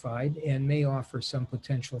modified and may offer some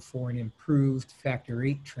potential for an improved factor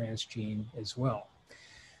VIII transgene as well.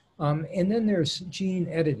 And then there's gene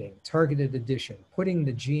editing, targeted addition, putting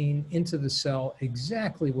the gene into the cell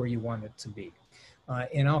exactly where you want it to be.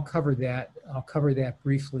 And I'll cover that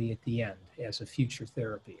briefly at the end as a future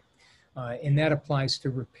therapy. And that applies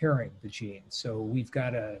to repairing the gene. So we've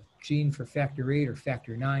got a gene for factor VIII or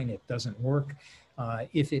factor IX, it doesn't work.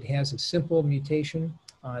 If it has a simple mutation,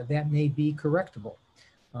 that may be correctable.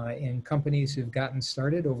 And companies have gotten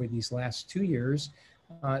started over these last 2 years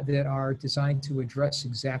that are designed to address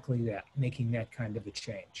exactly that, making that kind of a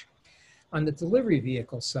change. On the delivery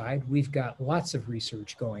vehicle side, we've got lots of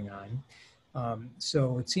research going on.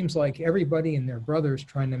 So it seems like everybody and their brother is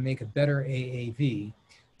trying to make a better AAV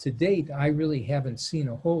To date, I really haven't seen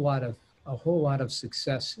a whole lot of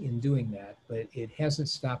success in doing that, but it hasn't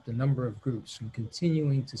stopped a number of groups from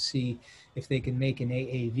continuing to see if they can make an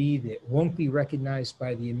AAV that won't be recognized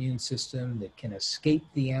by the immune system, that can escape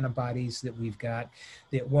the antibodies that we've got,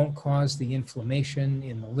 that won't cause the inflammation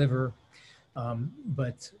in the liver.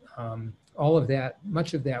 But all of that,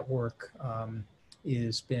 much of that work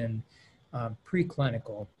has been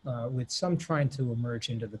preclinical, with some trying to emerge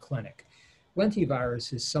into the clinic.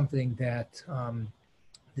 Lentivirus is something that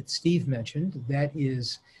that Steve mentioned. That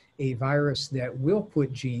is a virus that will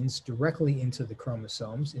put genes directly into the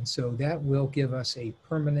chromosomes, and so that will give us a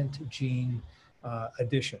permanent gene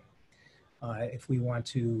addition. If we want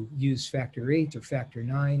to use factor VIII or factor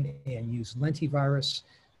IX and use lentivirus,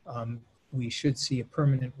 we should see a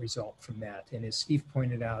permanent result from that. And as Steve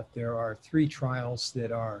pointed out, there are 3 trials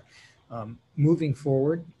that are moving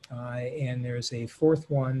forward, and there's a 4th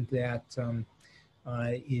one that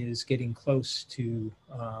is getting close to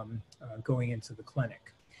going into the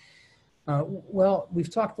clinic. Well,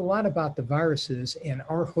 we've talked a lot about the viruses and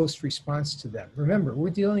our host response to them. Remember, we're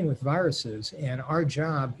dealing with viruses, and our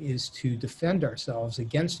job is to defend ourselves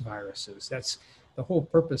against viruses. That's the whole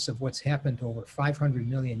purpose of what's happened over 500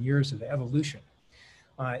 million years of evolution.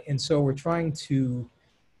 And so we're trying to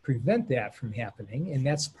prevent that from happening, and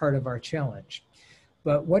that's part of our challenge.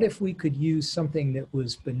 But what if we could use something that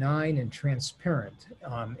was benign and transparent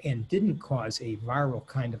and didn't cause a viral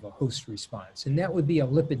kind of a host response? And that would be a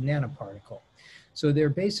lipid nanoparticle. So they're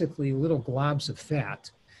basically little globs of fat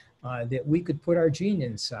that we could put our gene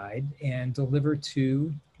inside and deliver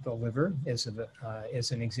to the liver, as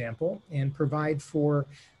an example, and provide for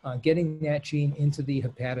getting that gene into the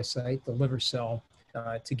hepatocyte, the liver cell,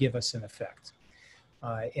 to give us an effect.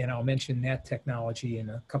 And I'll mention that technology in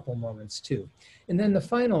a couple moments too. And then the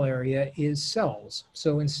final area is cells.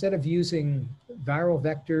 So instead of using viral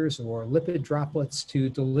vectors or lipid droplets to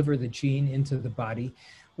deliver the gene into the body,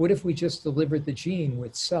 what if we just delivered the gene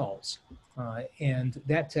with cells? And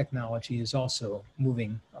that technology is also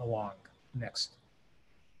moving along. Next.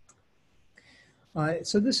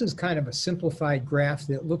 So this is kind of a simplified graph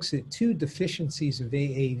that looks at 2 deficiencies of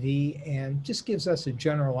AAV and just gives us a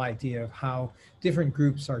general idea of how different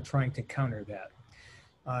groups are trying to counter that.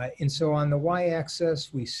 And so on the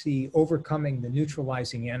y-axis, we see overcoming the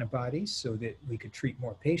neutralizing antibodies so that we could treat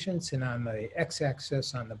more patients. And on the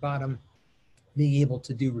x-axis on the bottom, being able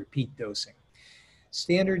to do repeat dosing.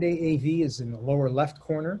 Standard AAV is in the lower left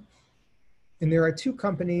corner. And there are 2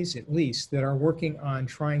 companies, at least, that are working on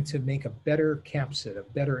trying to make a better capsid, a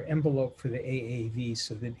better envelope for the AAV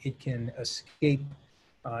so that it can escape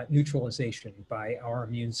neutralization by our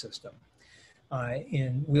immune system.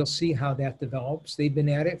 And we'll see how that develops. They've been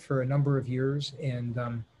at it for a number of years and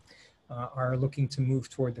are looking to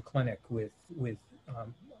move toward the clinic with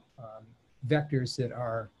vectors that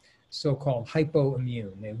are so-called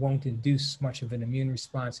hypoimmune. They won't induce much of an immune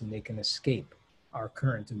response, and they can escape our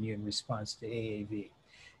current immune response to AAV.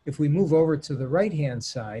 If we move over to the right-hand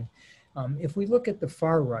side, if we look at the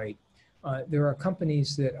far right, there are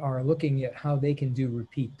companies that are looking at how they can do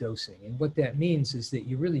repeat dosing. And what that means is that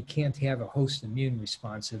you really can't have a host immune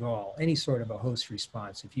response at all, any sort of a host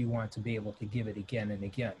response, if you want to be able to give it again and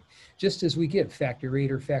again, just as we give factor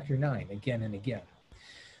VIII or factor IX again and again.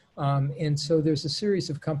 And so there's a series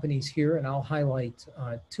of companies here, and I'll highlight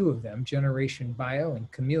 2 of them, Generation Bio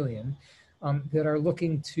and Chameleon, that are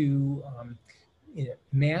looking to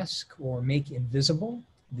mask or make invisible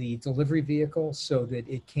the delivery vehicle so that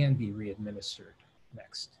it can be readministered.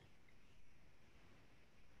 Next.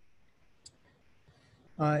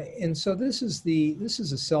 And so this is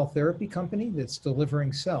a cell therapy company that's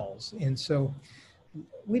delivering cells. And so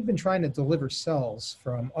we've been trying to deliver cells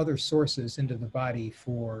from other sources into the body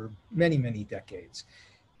for many, many decades.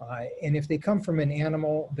 And if they come from an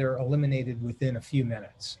animal, they're eliminated within a few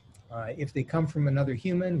minutes. If they come from another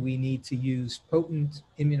human, we need to use potent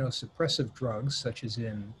immunosuppressive drugs, such as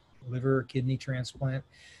in liver, kidney transplant,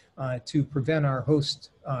 to prevent our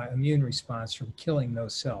host immune response from killing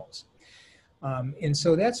those cells. And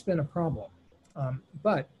so that's been a problem.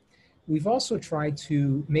 But we've also tried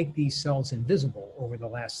to make these cells invisible over the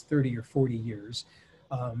last 30 or 40 years.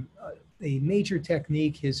 A major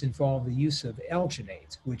technique has involved the use of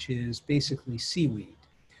alginate, which is basically seaweed.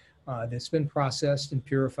 That's been processed and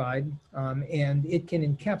purified, and it can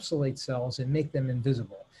encapsulate cells and make them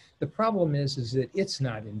invisible. The problem is that it's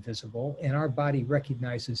not invisible, and our body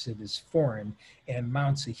recognizes it as foreign and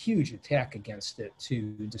mounts a huge attack against it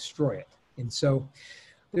to destroy it. And so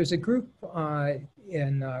there's a group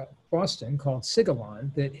in Boston called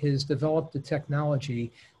Sigalon that has developed a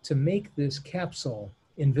technology to make this capsule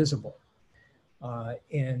invisible.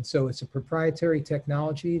 And so it's a proprietary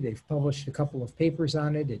technology. They've published a couple of papers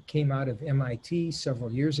on it. It came out of MIT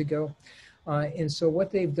several years ago. And so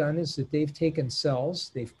what they've done is that they've taken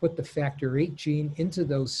cells, they've put the factor VIII gene into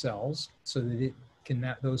those cells so that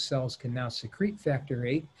those cells can now secrete factor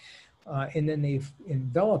VIII. And then they've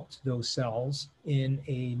enveloped those cells in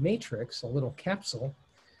a matrix, a little capsule,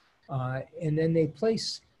 and then they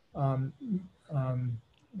place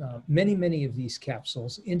many of these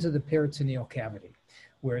capsules into the peritoneal cavity,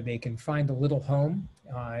 where they can find a little home,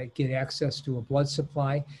 get access to a blood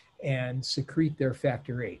supply, and secrete their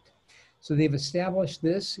factor VIII. So they've established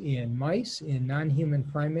this in mice, in non-human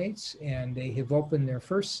primates, and they have opened their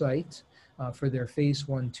first site for their phase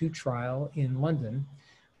 1/2 trial in London,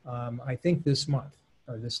 I think this month,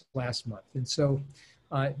 or this last month. And so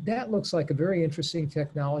that looks like a very interesting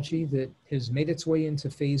technology that has made its way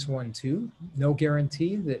into phase 1/2. No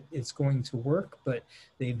guarantee that it's going to work, but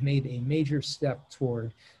they've made a major step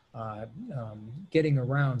toward getting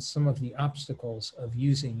around some of the obstacles of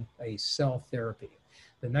using a cell therapy.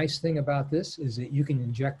 The nice thing about this is that you can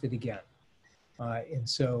inject it again. And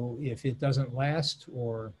so if it doesn't last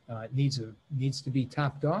or needs to be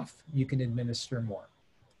topped off, you can administer more.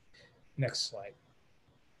 Next slide.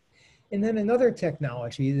 And then another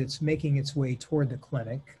technology that's making its way toward the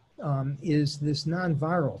clinic is this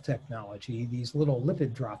non-viral technology, these little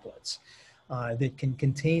lipid droplets that can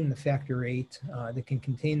contain the factor VIII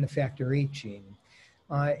gene.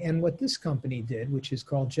 And what this company did, which is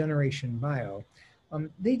called Generation Bio,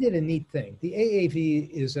 they did a neat thing. The AAV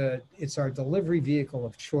it's our delivery vehicle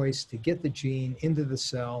of choice to get the gene into the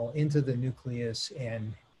cell, into the nucleus,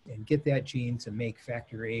 and get that gene to make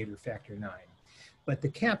factor VIII or factor IX. But the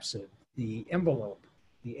capsid, the envelope,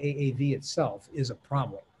 the AAV itself is a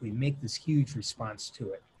problem. We make this huge response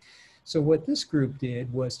to it. So what this group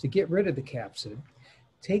did was to get rid of the capsid,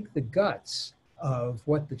 take the guts of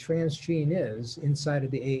what the transgene is inside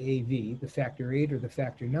of the AAV, the factor VIII or the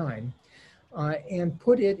factor IX, and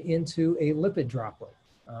put it into a lipid droplet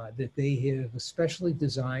that they have especially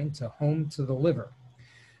designed to home to the liver.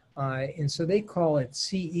 And so they call it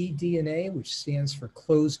ceDNA, which stands for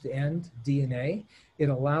closed-end DNA. It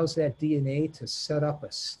allows that DNA to set up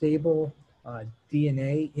a stable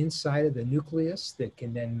DNA inside of the nucleus that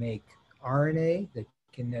can then make RNA, that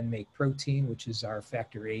can then make protein, which is our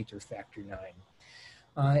factor VIII or factor IX.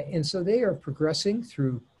 And so they are progressing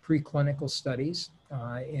through preclinical studies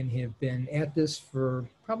and have been at this for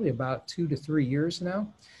probably about 2 to 3 years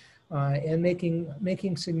now, and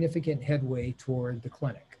making significant headway toward the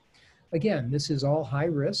clinic. Again, this is all high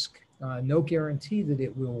risk, no guarantee that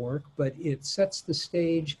it will work, but it sets the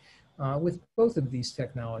stage with both of these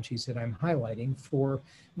technologies that I'm highlighting for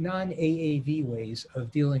non-AAV ways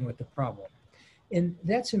of dealing with the problem. And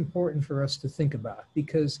that's important for us to think about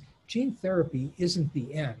because gene therapy isn't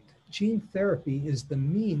the end. Gene therapy is the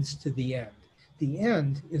means to the end. The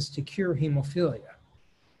end is to cure hemophilia,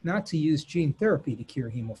 not to use gene therapy to cure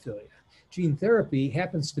hemophilia. Gene therapy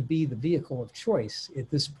happens to be the vehicle of choice at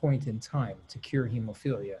this point in time to cure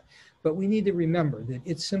hemophilia. But we need to remember that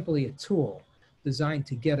it's simply a tool designed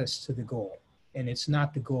to get us to the goal, and it's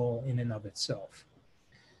not the goal in and of itself.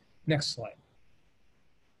 Next slide.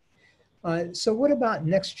 So what about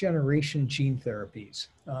next generation gene therapies?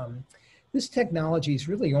 This technology has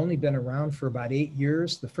really only been around for about 8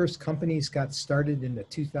 years. The first companies got started in the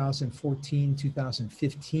 2014,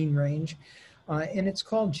 2015 range. And it's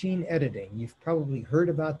called gene editing. You've probably heard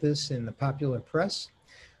about this in the popular press.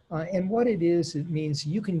 And what it is, it means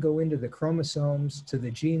you can go into the chromosomes to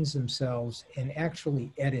the genes themselves and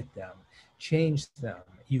actually edit them, change them.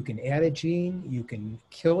 You can add a gene, you can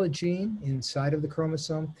kill a gene inside of the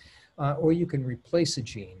chromosome, or you can replace a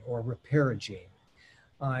gene or repair a gene.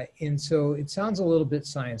 And so it sounds a little bit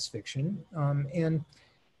science fiction, and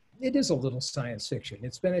it is a little science fiction.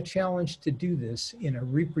 It's been a challenge to do this in a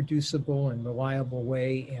reproducible and reliable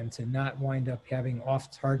way and to not wind up having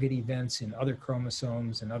off-target events in other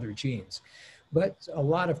chromosomes and other genes. But a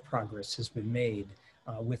lot of progress has been made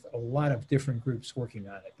with a lot of different groups working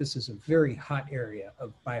on it. This is a very hot area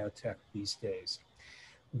of biotech these days.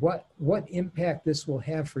 What impact this will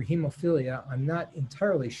have for hemophilia, I'm not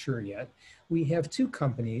entirely sure yet. We have 2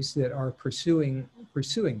 companies that are pursuing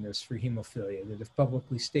this for hemophilia that have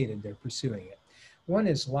publicly stated they're pursuing it. One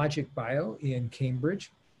is Logic Bio in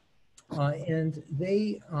Cambridge, and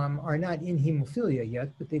they are not in hemophilia yet,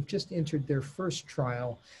 but they've just entered their first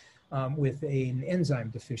trial with an enzyme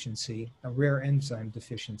deficiency, a rare enzyme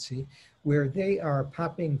deficiency, where they are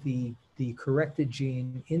popping the corrected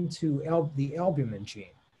gene into the albumin gene.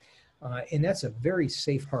 And that's a very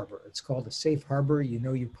safe harbor. It's called a safe harbor. You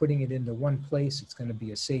know, you're putting it into one place. It's going to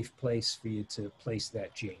be a safe place for you to place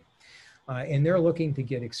that gene. And they're looking to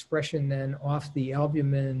get expression then off the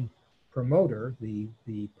albumin promoter, the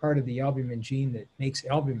part of the albumin gene that makes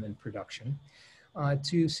albumin production,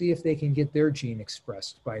 to see if they can get their gene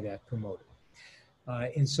expressed by that promoter.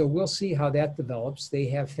 And so we'll see how that develops. They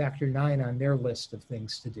have factor IX on their list of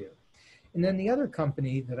things to do. And then the other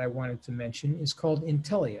company that I wanted to mention is called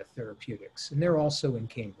Intellia Therapeutics, and they're also in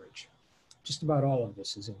Cambridge. Just about all of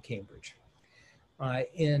this is in Cambridge.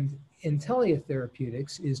 And Intellia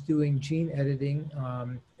Therapeutics is doing gene editing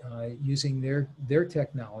using their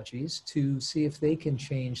technologies to see if they can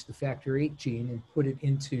change the factor VIII gene and put it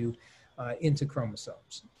into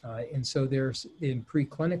chromosomes. And so there's in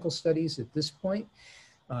preclinical studies at this point.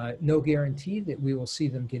 No guarantee that we will see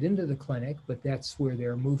them get into the clinic, but that's where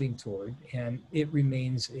they're moving toward. And it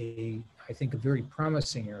remains I think, a very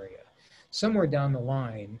promising area. Somewhere down the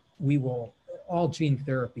line, all gene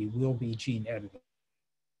therapy will be gene editing.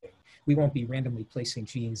 We won't be randomly placing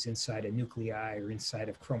genes inside a nuclei or inside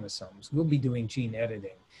of chromosomes. We'll be doing gene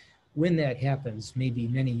editing. When that happens, maybe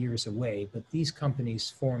many years away, but these companies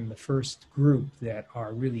form the first group that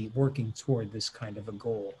are really working toward this kind of a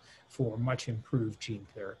goal for much improved gene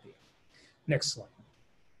therapy. Next slide.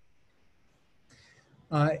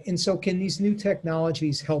 And so can these new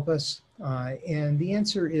technologies help us? And the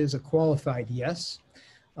answer is a qualified yes.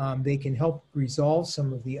 They can help resolve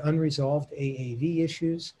some of the unresolved AAV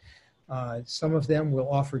issues. Some of them will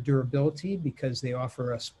offer durability because they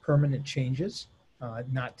offer us permanent changes,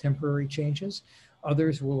 not temporary changes.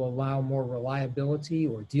 Others will allow more reliability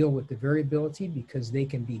or deal with the variability because they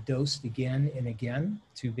can be dosed again and again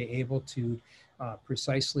to be able to more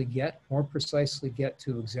precisely get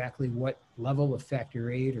to exactly what level of factor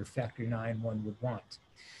VIII or factor IX one would want.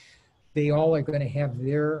 They all are going to have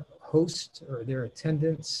their host or their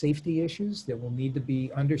attendant safety issues that will need to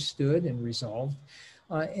be understood and resolved.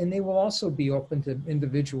 And they will also be open to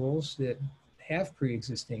individuals that have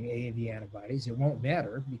pre-existing AAV antibodies. It won't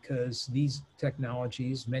matter because these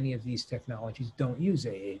technologies, many of these technologies don't use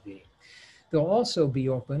AAV. They'll also be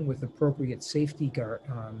open with appropriate safety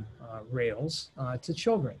rails to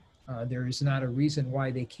children. There is not a reason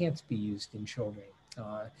why they can't be used in children,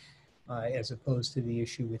 as opposed to the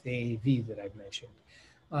issue with AAV that I've mentioned.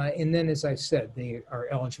 And then, as I said, they are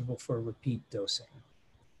eligible for repeat dosing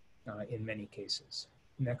in many cases.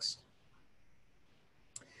 Next.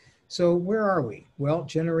 So where are we? Well,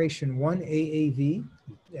 generation 1 AAV,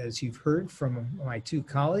 as you've heard from my two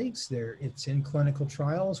colleagues, it's in clinical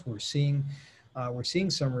trials. We're seeing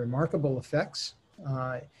some remarkable effects.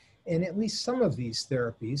 And at least some of these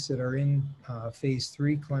therapies that are in phase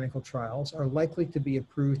 3 clinical trials are likely to be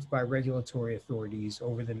approved by regulatory authorities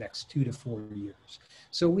over the next 2 to 4 years.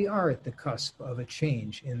 So we are at the cusp of a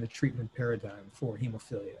change in the treatment paradigm for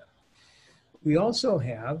hemophilia. We also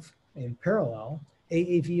have, in parallel,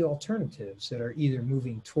 AAV alternatives that are either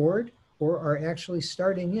moving toward or are actually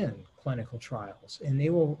starting in clinical trials. And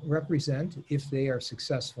they will represent, if they are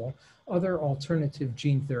successful, other alternative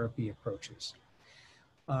gene therapy approaches.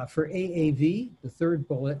 For AAV, the third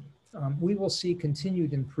bullet, we will see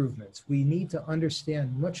continued improvements. We need to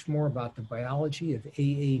understand much more about the biology of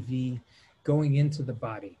AAV going into the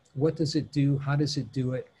body. What does it do? How does it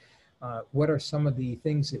do it? What are some of the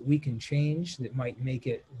things that we can change that might make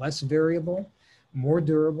it less variable, more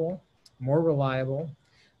durable, more reliable?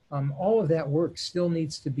 All of that work still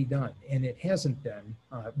needs to be done, and it hasn't been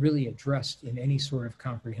really addressed in any sort of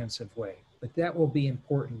comprehensive way. But that will be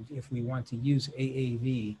important if we want to use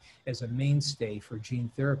AAV as a mainstay for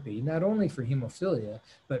gene therapy, not only for hemophilia,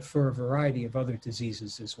 but for a variety of other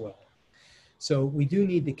diseases as well. So we do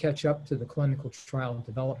need to catch up to the clinical trial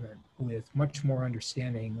development with much more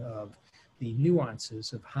understanding of the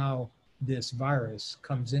nuances of how this virus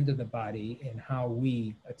comes into the body and how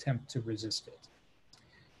we attempt to resist it.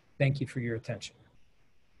 Thank you for your attention.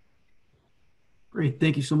 Great.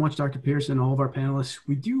 Thank you so much, Dr. Pearson, and all of our panelists.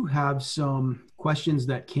 We do have some questions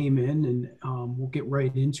that came in, and we'll get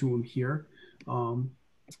right into them here.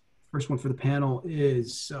 First one for the panel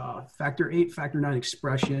is factor VIII, factor IX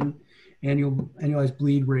expression, annualized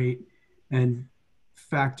bleed rate, and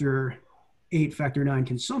factor VIII, factor IX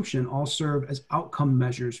consumption all serve as outcome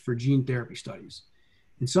measures for gene therapy studies.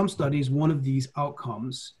 In some studies, one of these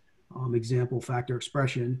outcomes, example factor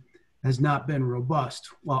expression, has not been robust,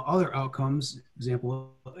 while other outcomes,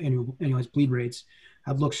 example annualized bleed rates,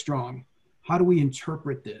 have looked strong. How do we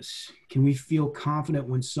interpret this? Can we feel confident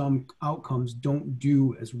when some outcomes don't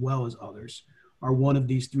do as well as others? Are one of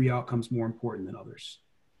these three outcomes more important than others?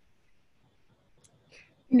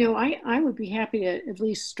 I would be happy to at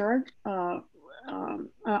least start on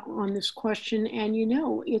this question. And,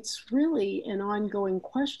 it's really an ongoing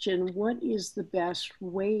question. What is the best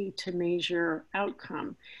way to measure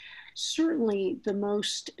outcome? Certainly, the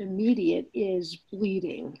most immediate is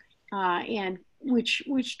bleeding, and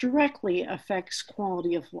which directly affects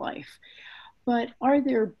quality of life. But are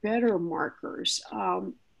there better markers?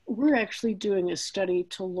 We're actually doing a study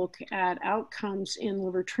to look at outcomes in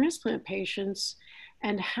liver transplant patients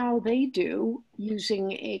and how they do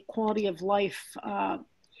using a quality of life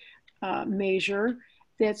measure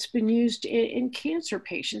that's been used in cancer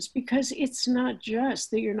patients, because it's not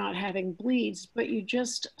just that you're not having bleeds, but you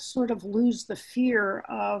just sort of lose the fear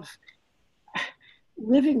of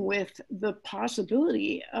living with the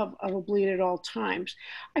possibility of a bleed at all times.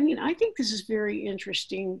 I think this is very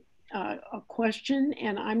interesting a question,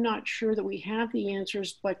 and I'm not sure that we have the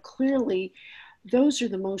answers, but clearly those are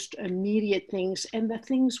the most immediate things and the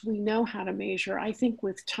things we know how to measure. I think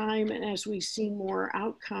with time and as we see more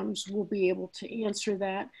outcomes, we'll be able to answer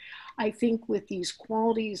that. I think with these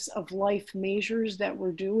qualities of life measures that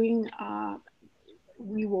we're doing,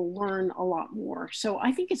 we will learn a lot more. So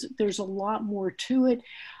I think there's a lot more to it,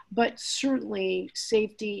 but certainly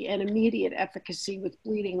safety and immediate efficacy with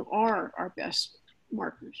bleeding are our best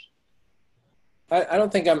markers. I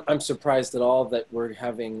don't think I'm surprised at all that we're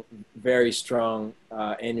having very strong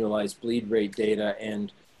annualized bleed rate data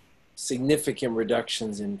and significant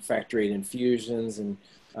reductions in factor VIII infusions and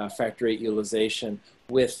factor VIII utilization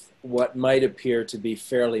with what might appear to be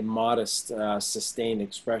fairly modest sustained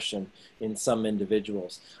expression in some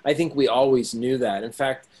individuals. I think we always knew that. In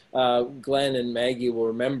fact, Glenn and Maggie will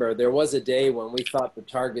remember there was a day when we thought the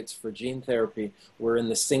targets for gene therapy were in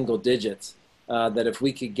the single digits. That if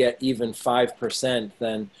we could get even 5%,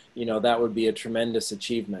 then that would be a tremendous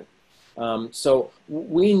achievement. So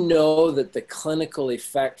we know that the clinical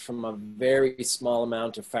effect from a very small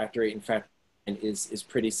amount of factor VIII and factor IX is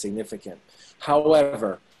pretty significant.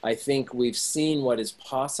 However, I think we've seen what is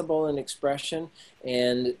possible in expression,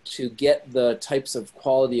 and to get the types of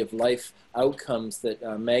quality of life outcomes that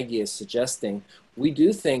Maggie is suggesting, we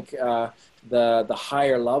do think the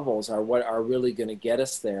higher levels are what are really going to get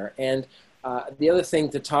us there. And the other thing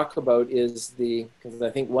to talk about is because I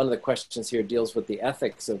think one of the questions here deals with the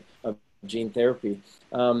ethics of gene therapy.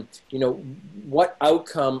 What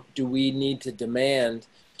outcome do we need to demand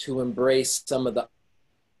to embrace some of the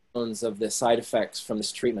unknowns of the side effects from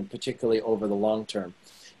this treatment, particularly over the long term?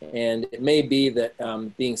 And it may be that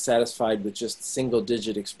being satisfied with just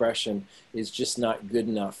single-digit expression is just not good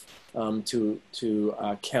enough to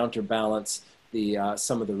counterbalance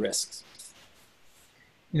some of the risks.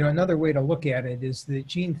 Another way to look at it is that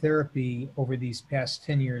gene therapy over these past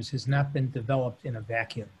 10 years has not been developed in a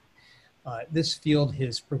vacuum. This field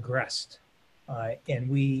has progressed. And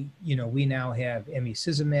we now have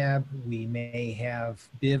emicizumab, we may have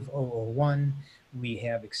BIV001, we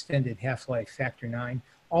have extended half-life factor IX.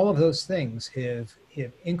 All of those things have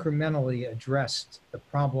incrementally addressed the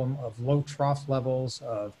problem of low trough levels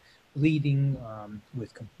of bleeding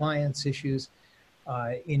with compliance issues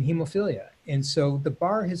in hemophilia. And so the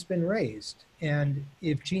bar has been raised. And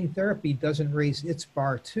if gene therapy doesn't raise its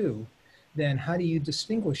bar too, then how do you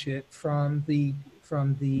distinguish it from the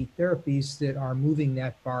therapies that are moving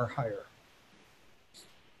that bar higher?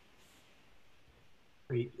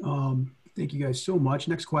 Great. Thank you guys so much.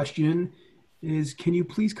 Next question is, can you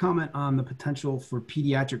please comment on the potential for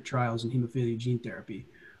pediatric trials in hemophilia gene therapy?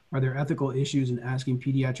 Are there ethical issues in asking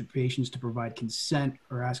pediatric patients to provide consent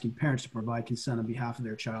or asking parents to provide consent on behalf of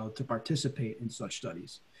their child to participate in such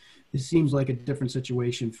studies? This seems like a different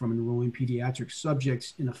situation from enrolling pediatric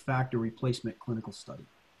subjects in a factor replacement clinical study.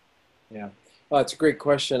 Yeah, well, it's a great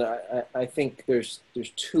question. I think there's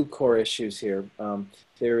two core issues here.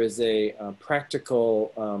 There is a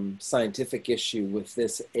practical scientific issue with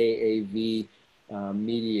this AAV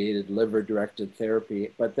mediated liver-directed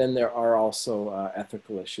therapy, but then there are also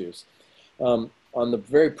ethical issues. On the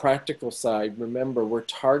very practical side, remember, we're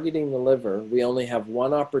targeting the liver. We only have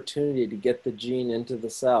one opportunity to get the gene into the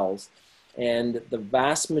cells, and the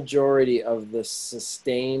vast majority of the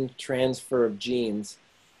sustained transfer of genes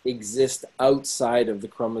exist outside of the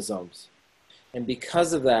chromosomes. And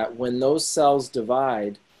because of that, when those cells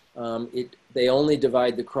divide, they only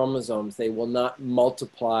divide the chromosomes. They will not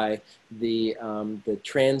multiply the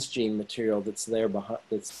transgene material that's there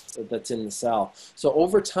that's in the cell. So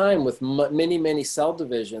over time, with many cell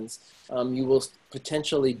divisions, you will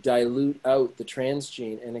potentially dilute out the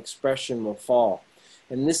transgene, and expression will fall.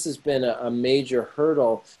 And this has been a major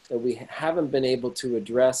hurdle that we haven't been able to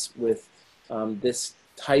address with this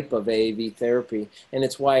type of AAV therapy, and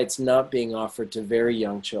it's why it's not being offered to very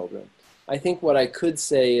young children. I think what I could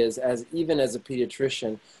say is, even as a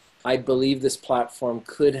pediatrician, I believe this platform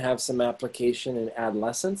could have some application in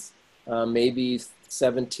adolescents, maybe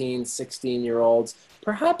 17, 16-year-olds,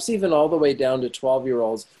 perhaps even all the way down to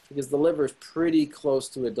 12-year-olds, because the liver is pretty close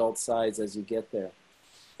to adult size as you get there.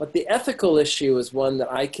 But the ethical issue is one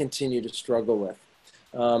that I continue to struggle with.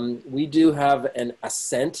 We do have an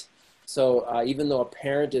assent. So even though a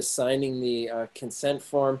parent is signing the consent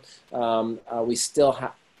form, we still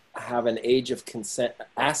have an age of consent,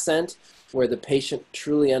 assent, where the patient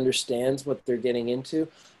truly understands what they're getting into.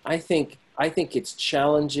 I think it's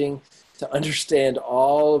challenging to understand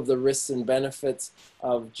all of the risks and benefits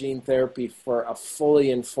of gene therapy for a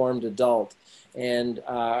fully informed adult. And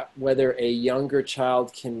whether a younger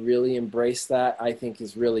child can really embrace that, I think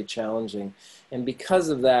is really challenging. And because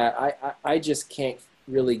of that, I just can't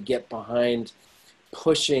really get behind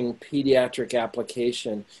pushing pediatric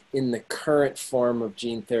application in the current form of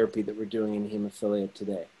gene therapy that we're doing in hemophilia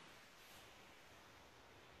today.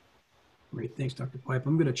 Great, thanks, Dr. Pipe.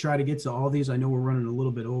 I'm going to try to get to all these. I know we're running a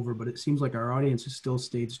little bit over, but it seems like our audience has still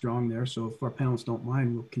stayed strong there. So if our panelists don't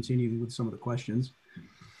mind, we'll continue with some of the questions.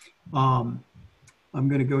 I'm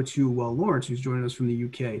going to go to Lawrence, who's joining us from the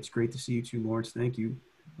UK. It's great to see you too, Lawrence. Thank you.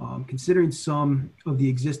 Considering some of the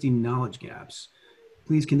existing knowledge gaps,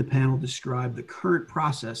 please can the panel describe the current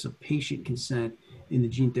process of patient consent in the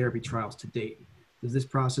gene therapy trials to date? Does this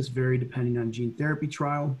process vary depending on gene therapy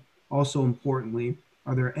trial? Also importantly,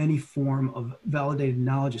 are there any form of validated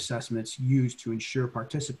knowledge assessments used to ensure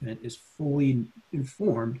participant is fully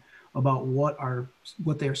informed about what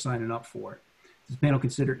they are signing up for? Does the panel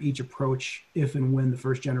consider each approach if and when the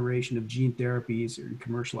first generation of gene therapies are in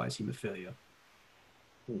commercialized hemophilia?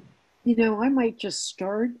 You know, I might just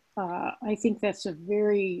start. I think that's a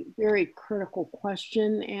very, very critical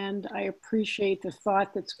question, and I appreciate the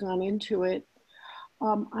thought that's gone into it.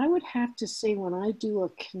 I would have to say when I do a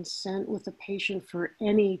consent with a patient for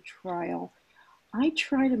any trial, I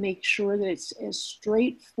try to make sure that it's as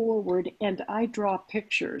straightforward, and I draw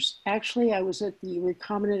pictures. Actually, I was at the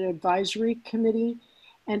Recombinant Advisory Committee,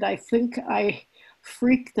 and I think I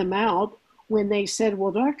freaked them out when they said,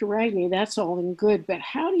 well, Dr. Ragni, that's all in good, but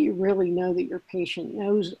how do you really know that your patient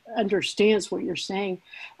understands what you're saying?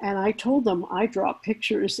 And I told them I draw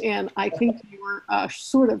pictures, and I think they were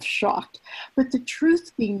sort of shocked. But the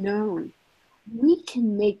truth be known, we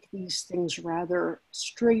can make these things rather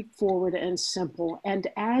straightforward and simple. And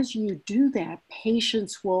as you do that,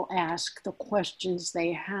 patients will ask the questions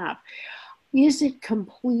they have. Is it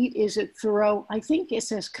complete? Is it thorough? I think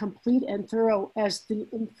it's as complete and thorough as the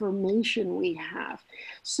information we have.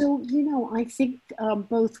 So, you know, I think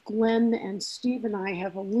both Glenn and Steve and I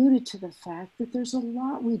have alluded to the fact that there's a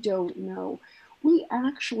lot we don't know. We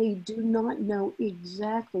actually do not know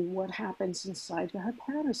exactly what happens inside the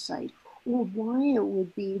hepatocyte, or why it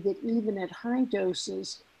would be that even at high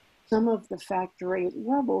doses, some of the factor VIII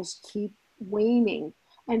levels keep waning.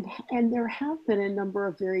 And there have been a number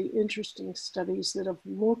of very interesting studies that have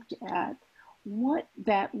looked at what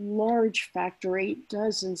that large factor VIII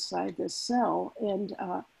does inside the cell. And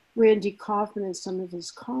Randy Kaufman and some of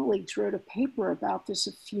his colleagues wrote a paper about this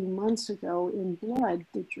a few months ago in Blood,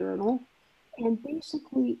 the journal. And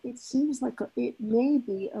basically, it seems like it may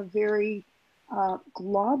be a very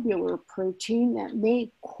globular protein that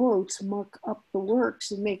may, quotes, muck up the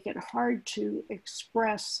works and make it hard to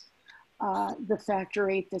express the factor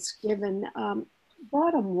VIII that's given.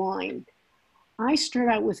 Bottom line, I start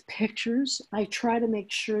out with pictures. I try to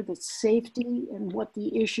make sure that safety and what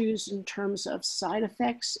the issues in terms of side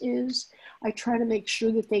effects is. I try to make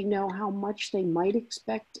sure that they know how much they might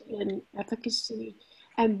expect in efficacy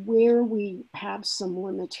and where we have some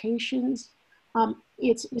limitations.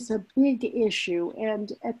 It's a big issue,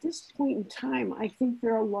 and at this point in time, I think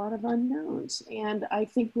there are a lot of unknowns, and I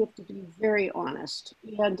think we have to be very honest.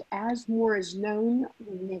 And as more is known,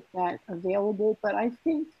 we make that available, but I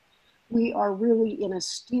think we are really in a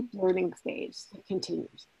steep learning phase that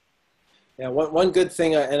continues. Yeah, one good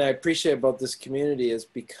thing, and I appreciate about this community, is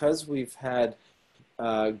because we've had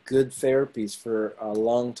good therapies for a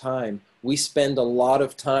long time, we spend a lot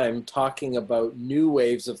of time talking about new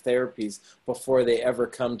waves of therapies before they ever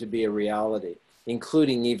come to be a reality,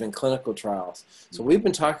 including even clinical trials. So we've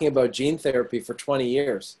been talking about gene therapy for 20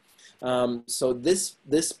 years. So this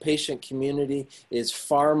patient community is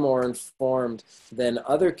far more informed than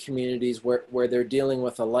other communities where they're dealing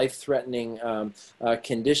with a life-threatening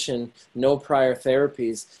condition, no prior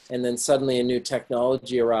therapies, and then suddenly a new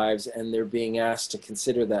technology arrives and they're being asked to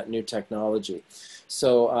consider that new technology.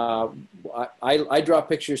 So I draw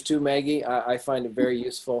pictures too, Maggie. I find it very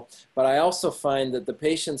useful. But I also find that the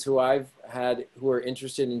patients who I've had who are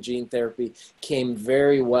interested in gene therapy came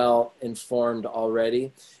very well informed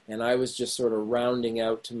already. And I was just sort of rounding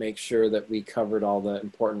out to make sure that we covered all the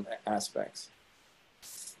important aspects.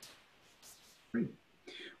 Great.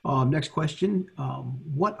 Next question.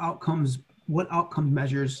 What outcome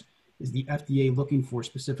measures is the FDA looking for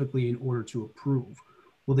specifically in order to approve?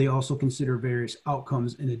 Will they also consider various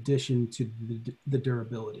outcomes in addition to the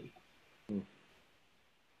durability?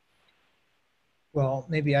 Well,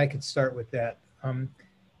 maybe I could start with that.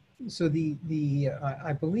 So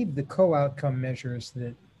I believe the co-outcome measures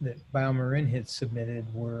that BioMarin had submitted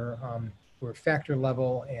were factor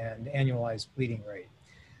level and annualized bleeding rate.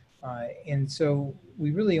 And so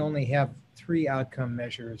we really only have 3 outcome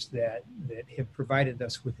measures that have provided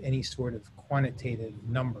us with any sort of quantitative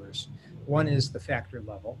numbers. One is the factor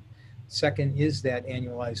level. Second is that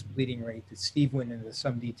annualized bleeding rate that Steve went into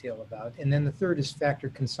some detail about. And then the third is factor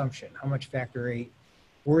consumption. How much factor 8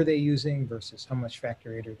 were they using versus how much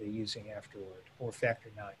factor 8 are they using afterward, or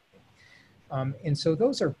factor 9. And so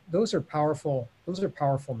those are powerful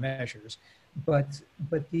measures. But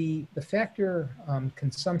the factor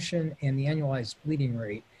consumption and the annualized bleeding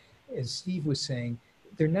rate, as Steve was saying,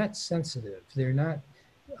 they're not sensitive. They're not,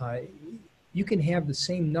 you can have the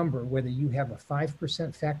same number whether you have a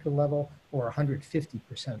 5% factor level or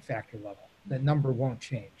 150% factor level. That number won't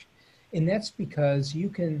change. And that's because you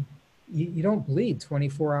don't bleed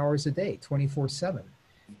 24 hours a day, 24/7.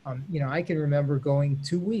 I can remember going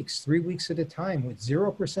 2 weeks, 3 weeks at a time with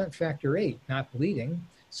 0% factor 8, not bleeding.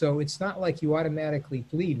 So it's not like you automatically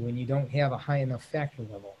bleed when you don't have a high enough factor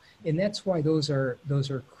level. And that's why those are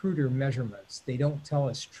cruder measurements. They don't tell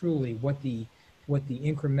us truly what the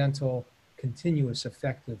incremental continuous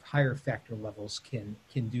effect of higher factor levels can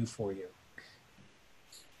do for you.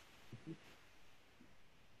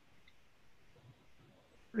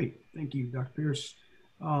 Great, thank you, Dr. Pierce.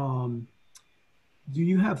 Do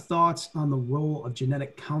you have thoughts on the role of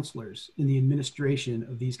genetic counselors in the administration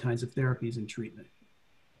of these kinds of therapies and treatment?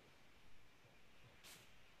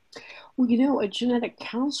 Well, a genetic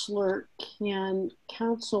counselor can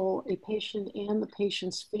counsel a patient and the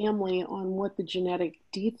patient's family on what the genetic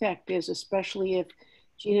defect is, especially if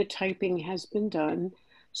genotyping has been done,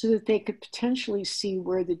 so that they could potentially see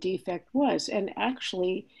where the defect was. And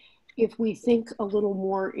actually, if we think a little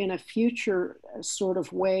more in a future sort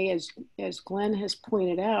of way, as Glenn has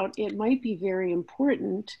pointed out, it might be very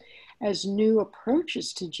important as new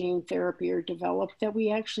approaches to gene therapy are developed that we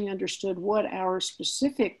actually understood what our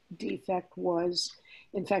specific defect was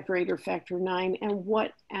in factor 8 or factor 9 and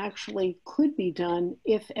what actually could be done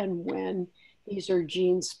if and when these are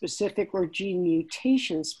gene specific or gene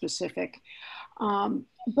mutation specific.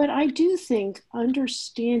 But I do think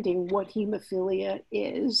understanding what hemophilia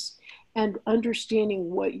is and understanding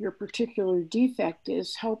what your particular defect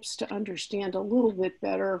is helps to understand a little bit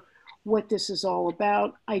better what this is all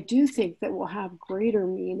about. I do think that will have greater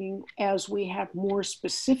meaning as we have more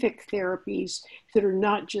specific therapies that are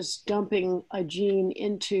not just dumping a gene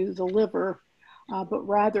into the liver, but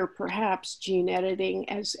rather perhaps gene editing,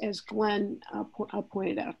 as Glenn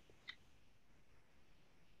pointed out.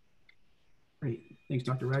 Great, thanks,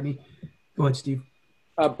 Dr. Ragni. Go ahead, Steve.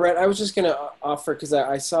 Brett, I was just going to offer, because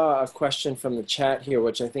I saw a question from the chat here,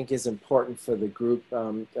 which I think is important for the group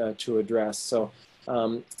to address. So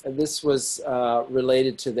this was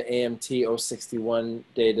related to the AMT 061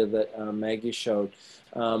 data that Maggie showed.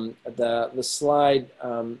 The slide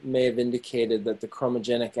may have indicated that the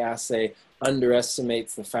chromogenic assay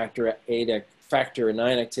underestimates the factor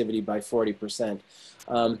 9 activity by 40%.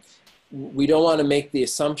 We don't want to make the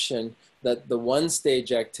assumption that the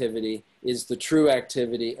one-stage activity is the true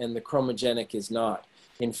activity and the chromogenic is not.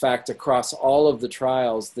 In fact, across all of the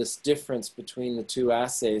trials, this difference between the two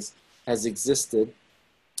assays has existed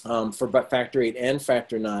for factor 8 and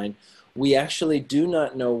factor 9. We actually do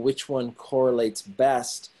not know which one correlates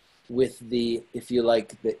best with the, if you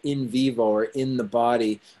like, the in vivo or in the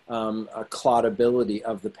body clotability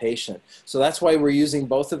of the patient. So that's why we're using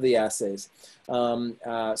both of the assays.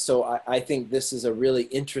 So I think this is a really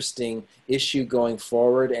interesting issue going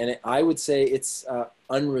forward, and I would say it's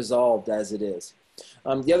unresolved as it is.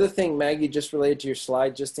 The other thing, Maggie, just related to your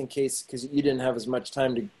slide, just in case, because you didn't have as much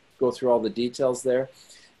time to go through all the details there,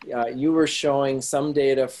 you were showing some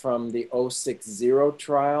data from the 060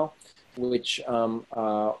 trial, which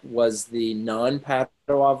was the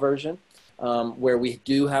non-Padua version, where we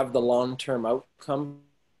do have the long-term outcome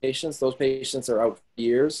patients. Those patients are out for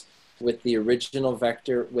years with the original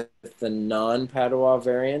vector with the non-Padua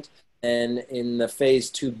variant. And in the phase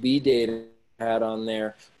 2B data, had on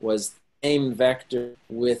there was the same vector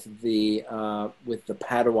with the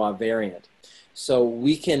Padua variant. So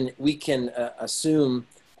we can assume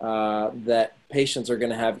that patients are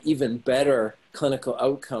going to have even better clinical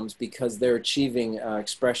outcomes because they're achieving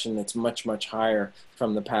expression that's much, much higher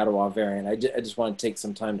from the Padua variant. I just want to take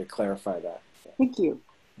some time to clarify that. Thank you.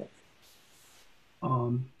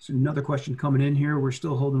 So another question coming in here. We're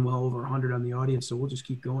still holding well over 100 on the audience, so we'll just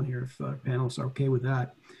keep going here if panelists are okay with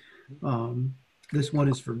that. This one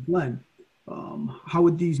is for Glenn. How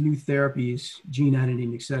would these new therapies, gene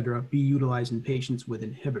editing, et cetera, be utilized in patients with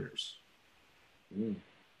inhibitors?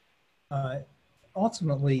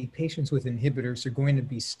 Ultimately, patients with inhibitors are going to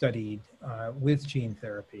be studied with gene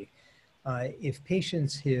therapy. If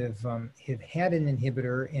patients have had an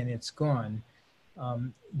inhibitor and it's gone,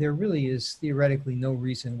 there really is theoretically no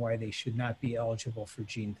reason why they should not be eligible for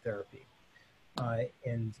gene therapy.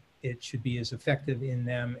 And it should be as effective in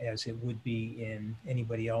them as it would be in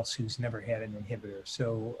anybody else who's never had an inhibitor.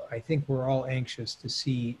 So I think we're all anxious to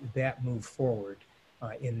see that move forward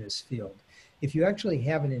in this field. If you actually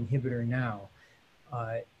have an inhibitor now,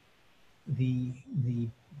 the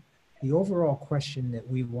overall question that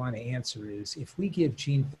we want to answer is, if we give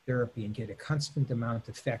gene therapy and get a constant amount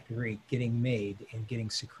of factor VIII getting made and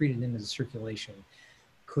getting secreted into the circulation,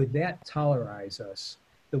 could that tolerize us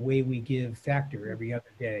the way we give factor every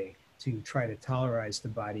other day to try to tolerize the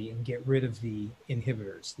body and get rid of the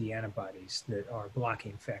inhibitors, the antibodies that are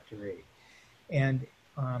blocking factor VIII? And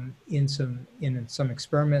in some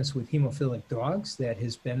experiments with hemophilic dogs, that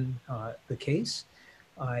has been the case.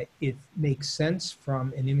 It makes sense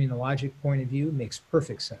from an immunologic point of view, it makes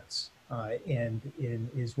perfect sense. And it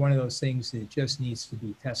is one of those things that just needs to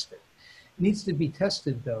be tested. It needs to be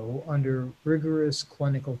tested, though, under rigorous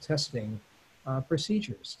clinical testing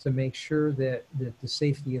procedures to make sure that the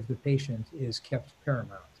safety of the patient is kept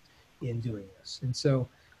paramount in doing this. And so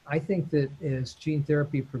I think that as gene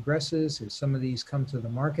therapy progresses, as some of these come to the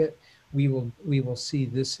market, we will see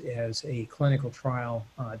this as a clinical trial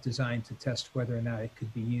designed to test whether or not it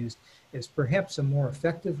could be used as perhaps a more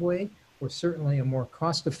effective way, or certainly a more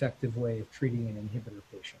cost-effective way of treating an inhibitor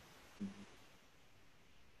patient.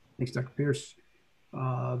 Thanks, Dr. Pierce.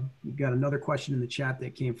 We've got another question in the chat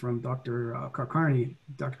that came from Dr. Karkarni.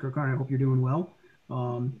 Dr. Karkarni, I hope you're doing well.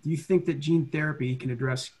 Do you think that gene therapy can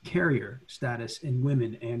address carrier status in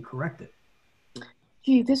women and correct it?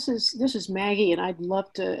 Gee, this is Maggie, and I'd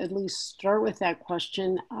love to at least start with that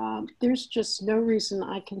question. There's just no reason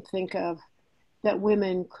I can think of that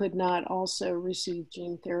women could not also receive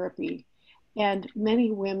gene therapy. And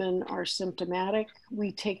many women are symptomatic.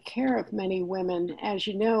 We take care of many women. As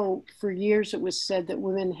you know, for years it was said that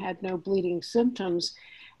women had no bleeding symptoms.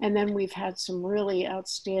 And then we've had some really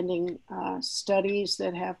outstanding studies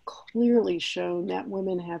that have clearly shown that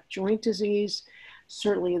women have joint disease.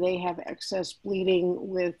 Certainly they have excess bleeding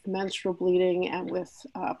with menstrual bleeding and with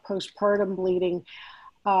postpartum bleeding.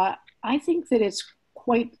 I think that it's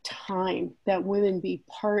quite time that women be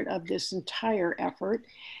part of this entire effort.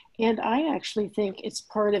 And I actually think it's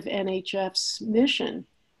part of NHF's mission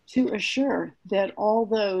to assure that all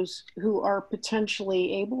those who are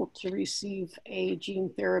potentially able to receive a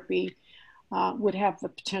gene therapy would have the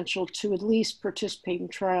potential to at least participate in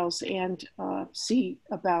trials and see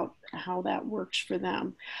about how that works for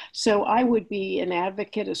them. So I would be an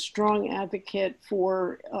advocate, a strong advocate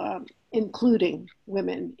for including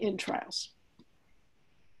women in trials.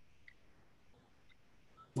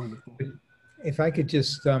 Wonderful. If I could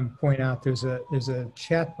just point out, there's a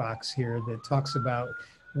chat box here that talks about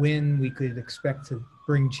when we could expect to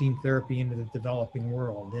bring gene therapy into the developing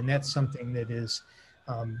world. And that's something that has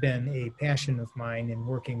been a passion of mine in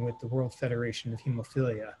working with the World Federation of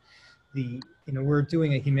Hemophilia. We're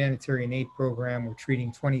doing a humanitarian aid program. We're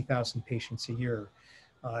treating 20,000 patients a year.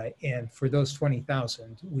 And for those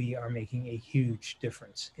 20,000, we are making a huge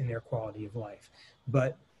difference in their quality of life.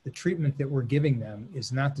 But the treatment that we're giving them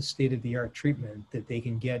is not the state-of-the-art treatment that they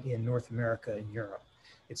can get in North America and Europe.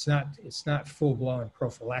 It's not full-blown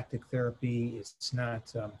prophylactic therapy. It's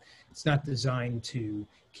not designed to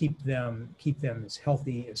keep them as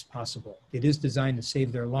healthy as possible. It is designed to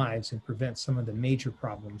save their lives and prevent some of the major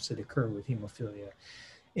problems that occur with hemophilia.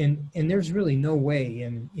 And there's really no way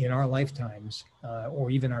in our lifetimes, or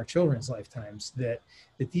even our children's lifetimes, that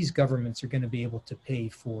these governments are going to be able to pay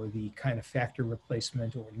for the kind of factor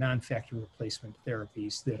replacement or non-factor replacement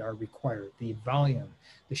therapies that are required. The volume,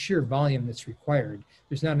 the sheer volume that's required,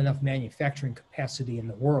 there's not enough manufacturing capacity in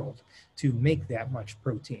the world to make that much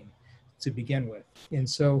protein to begin with. And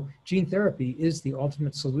so gene therapy is the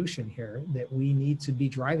ultimate solution here that we need to be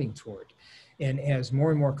driving toward. And as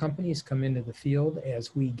more and more companies come into the field,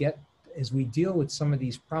 as we get as we deal with some of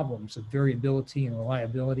these problems of variability and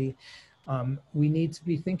reliability, we need to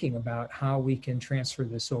be thinking about how we can transfer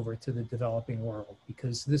this over to the developing world,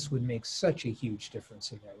 because this would make such a huge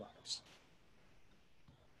difference in their lives.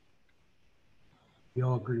 We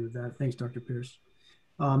all agree with that. Thanks, Dr. Pierce.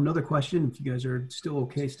 Another question, if you guys are still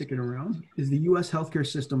okay sticking around, is the U.S. healthcare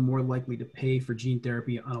system more likely to pay for gene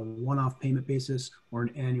therapy on a one-off payment basis or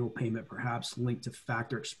an annual payment, perhaps linked to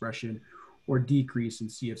factor expression or decrease in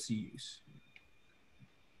CFC use?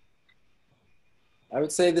 I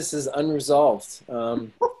would say this is unresolved.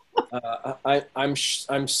 I'm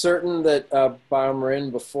certain that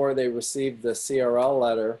BioMarin, before they received the CRL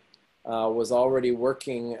letter, was already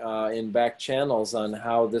working in back channels on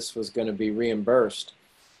how this was going to be reimbursed.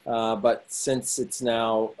 But since it's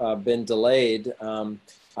now been delayed,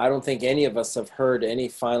 I don't think any of us have heard any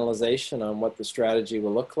finalization on what the strategy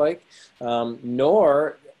will look like,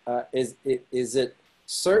 nor is it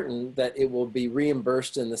certain that it will be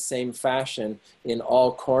reimbursed in the same fashion in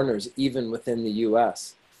all corners, even within the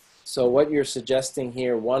US. So what you're suggesting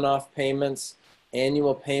here, one-off payments,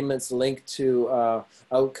 annual payments linked to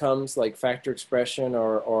outcomes like factor expression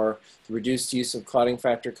or reduced use of clotting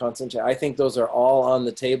factor concentration, I think those are all on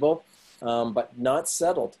the table, but not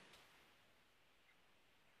settled.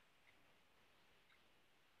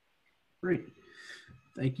 Great.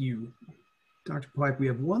 Thank you, Dr. Pike. We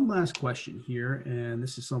have one last question here, and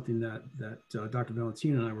this is something that Dr.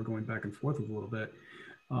 Valentino and I were going back and forth with a little bit.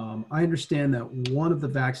 I understand that one of the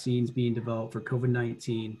vaccines being developed for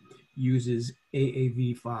COVID-19 uses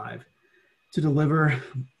AAV5 to deliver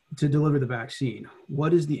the vaccine.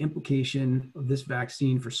 What is the implication of this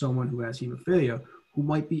vaccine for someone who has hemophilia who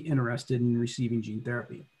might be interested in receiving gene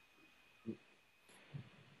therapy?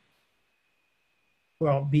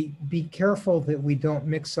 Well, be careful that we don't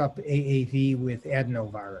mix up AAV with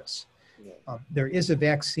adenovirus. There is a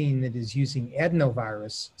vaccine that is using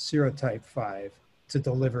adenovirus serotype 5 to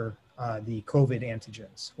deliver the COVID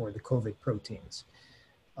antigens or the COVID proteins.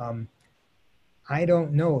 I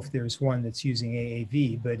don't know if there's one that's using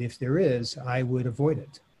AAV, but if there is, I would avoid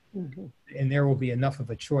it. Mm-hmm. And there will be enough of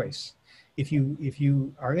a choice. If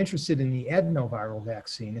you are interested in the adenoviral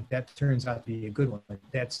vaccine, if that turns out to be a good one,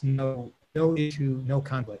 that's no issue, no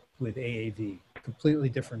conflict with AAV, completely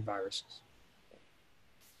different viruses.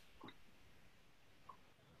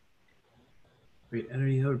 Great.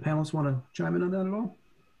 Any other panelists want to chime in on that at all?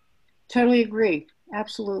 Totally agree.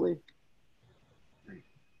 Absolutely.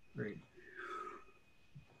 Great.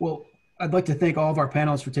 Well, I'd like to thank all of our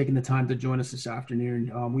panelists for taking the time to join us this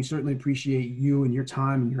afternoon. We certainly appreciate you and your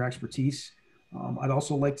time and your expertise. I'd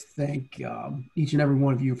also like to thank each and every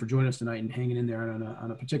one of you for joining us tonight and hanging in there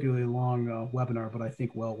on a particularly long webinar, but I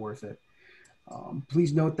think well worth it.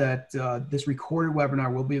 Please note that this recorded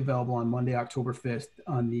webinar will be available on Monday, October 5th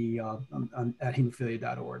at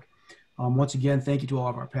hemophilia.org. Once again, thank you to all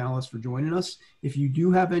of our panelists for joining us. If you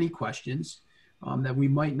do have any questions that we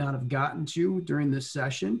might not have gotten to during this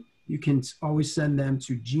session, you can always send them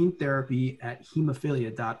to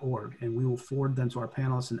genetherapy@hemophilia.org, and we will forward them to our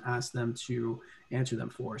panelists and ask them to answer them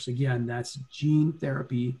for us. Again, that's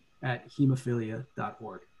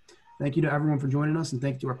genetherapy@hemophilia.org. Thank you to everyone for joining us, and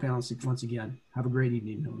thank you to our panelists once again. Have a great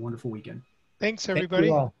evening and a wonderful weekend. Thanks, everybody. Thank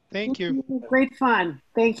you all. Thank you. Great fun.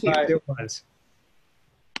 Thank you. It was.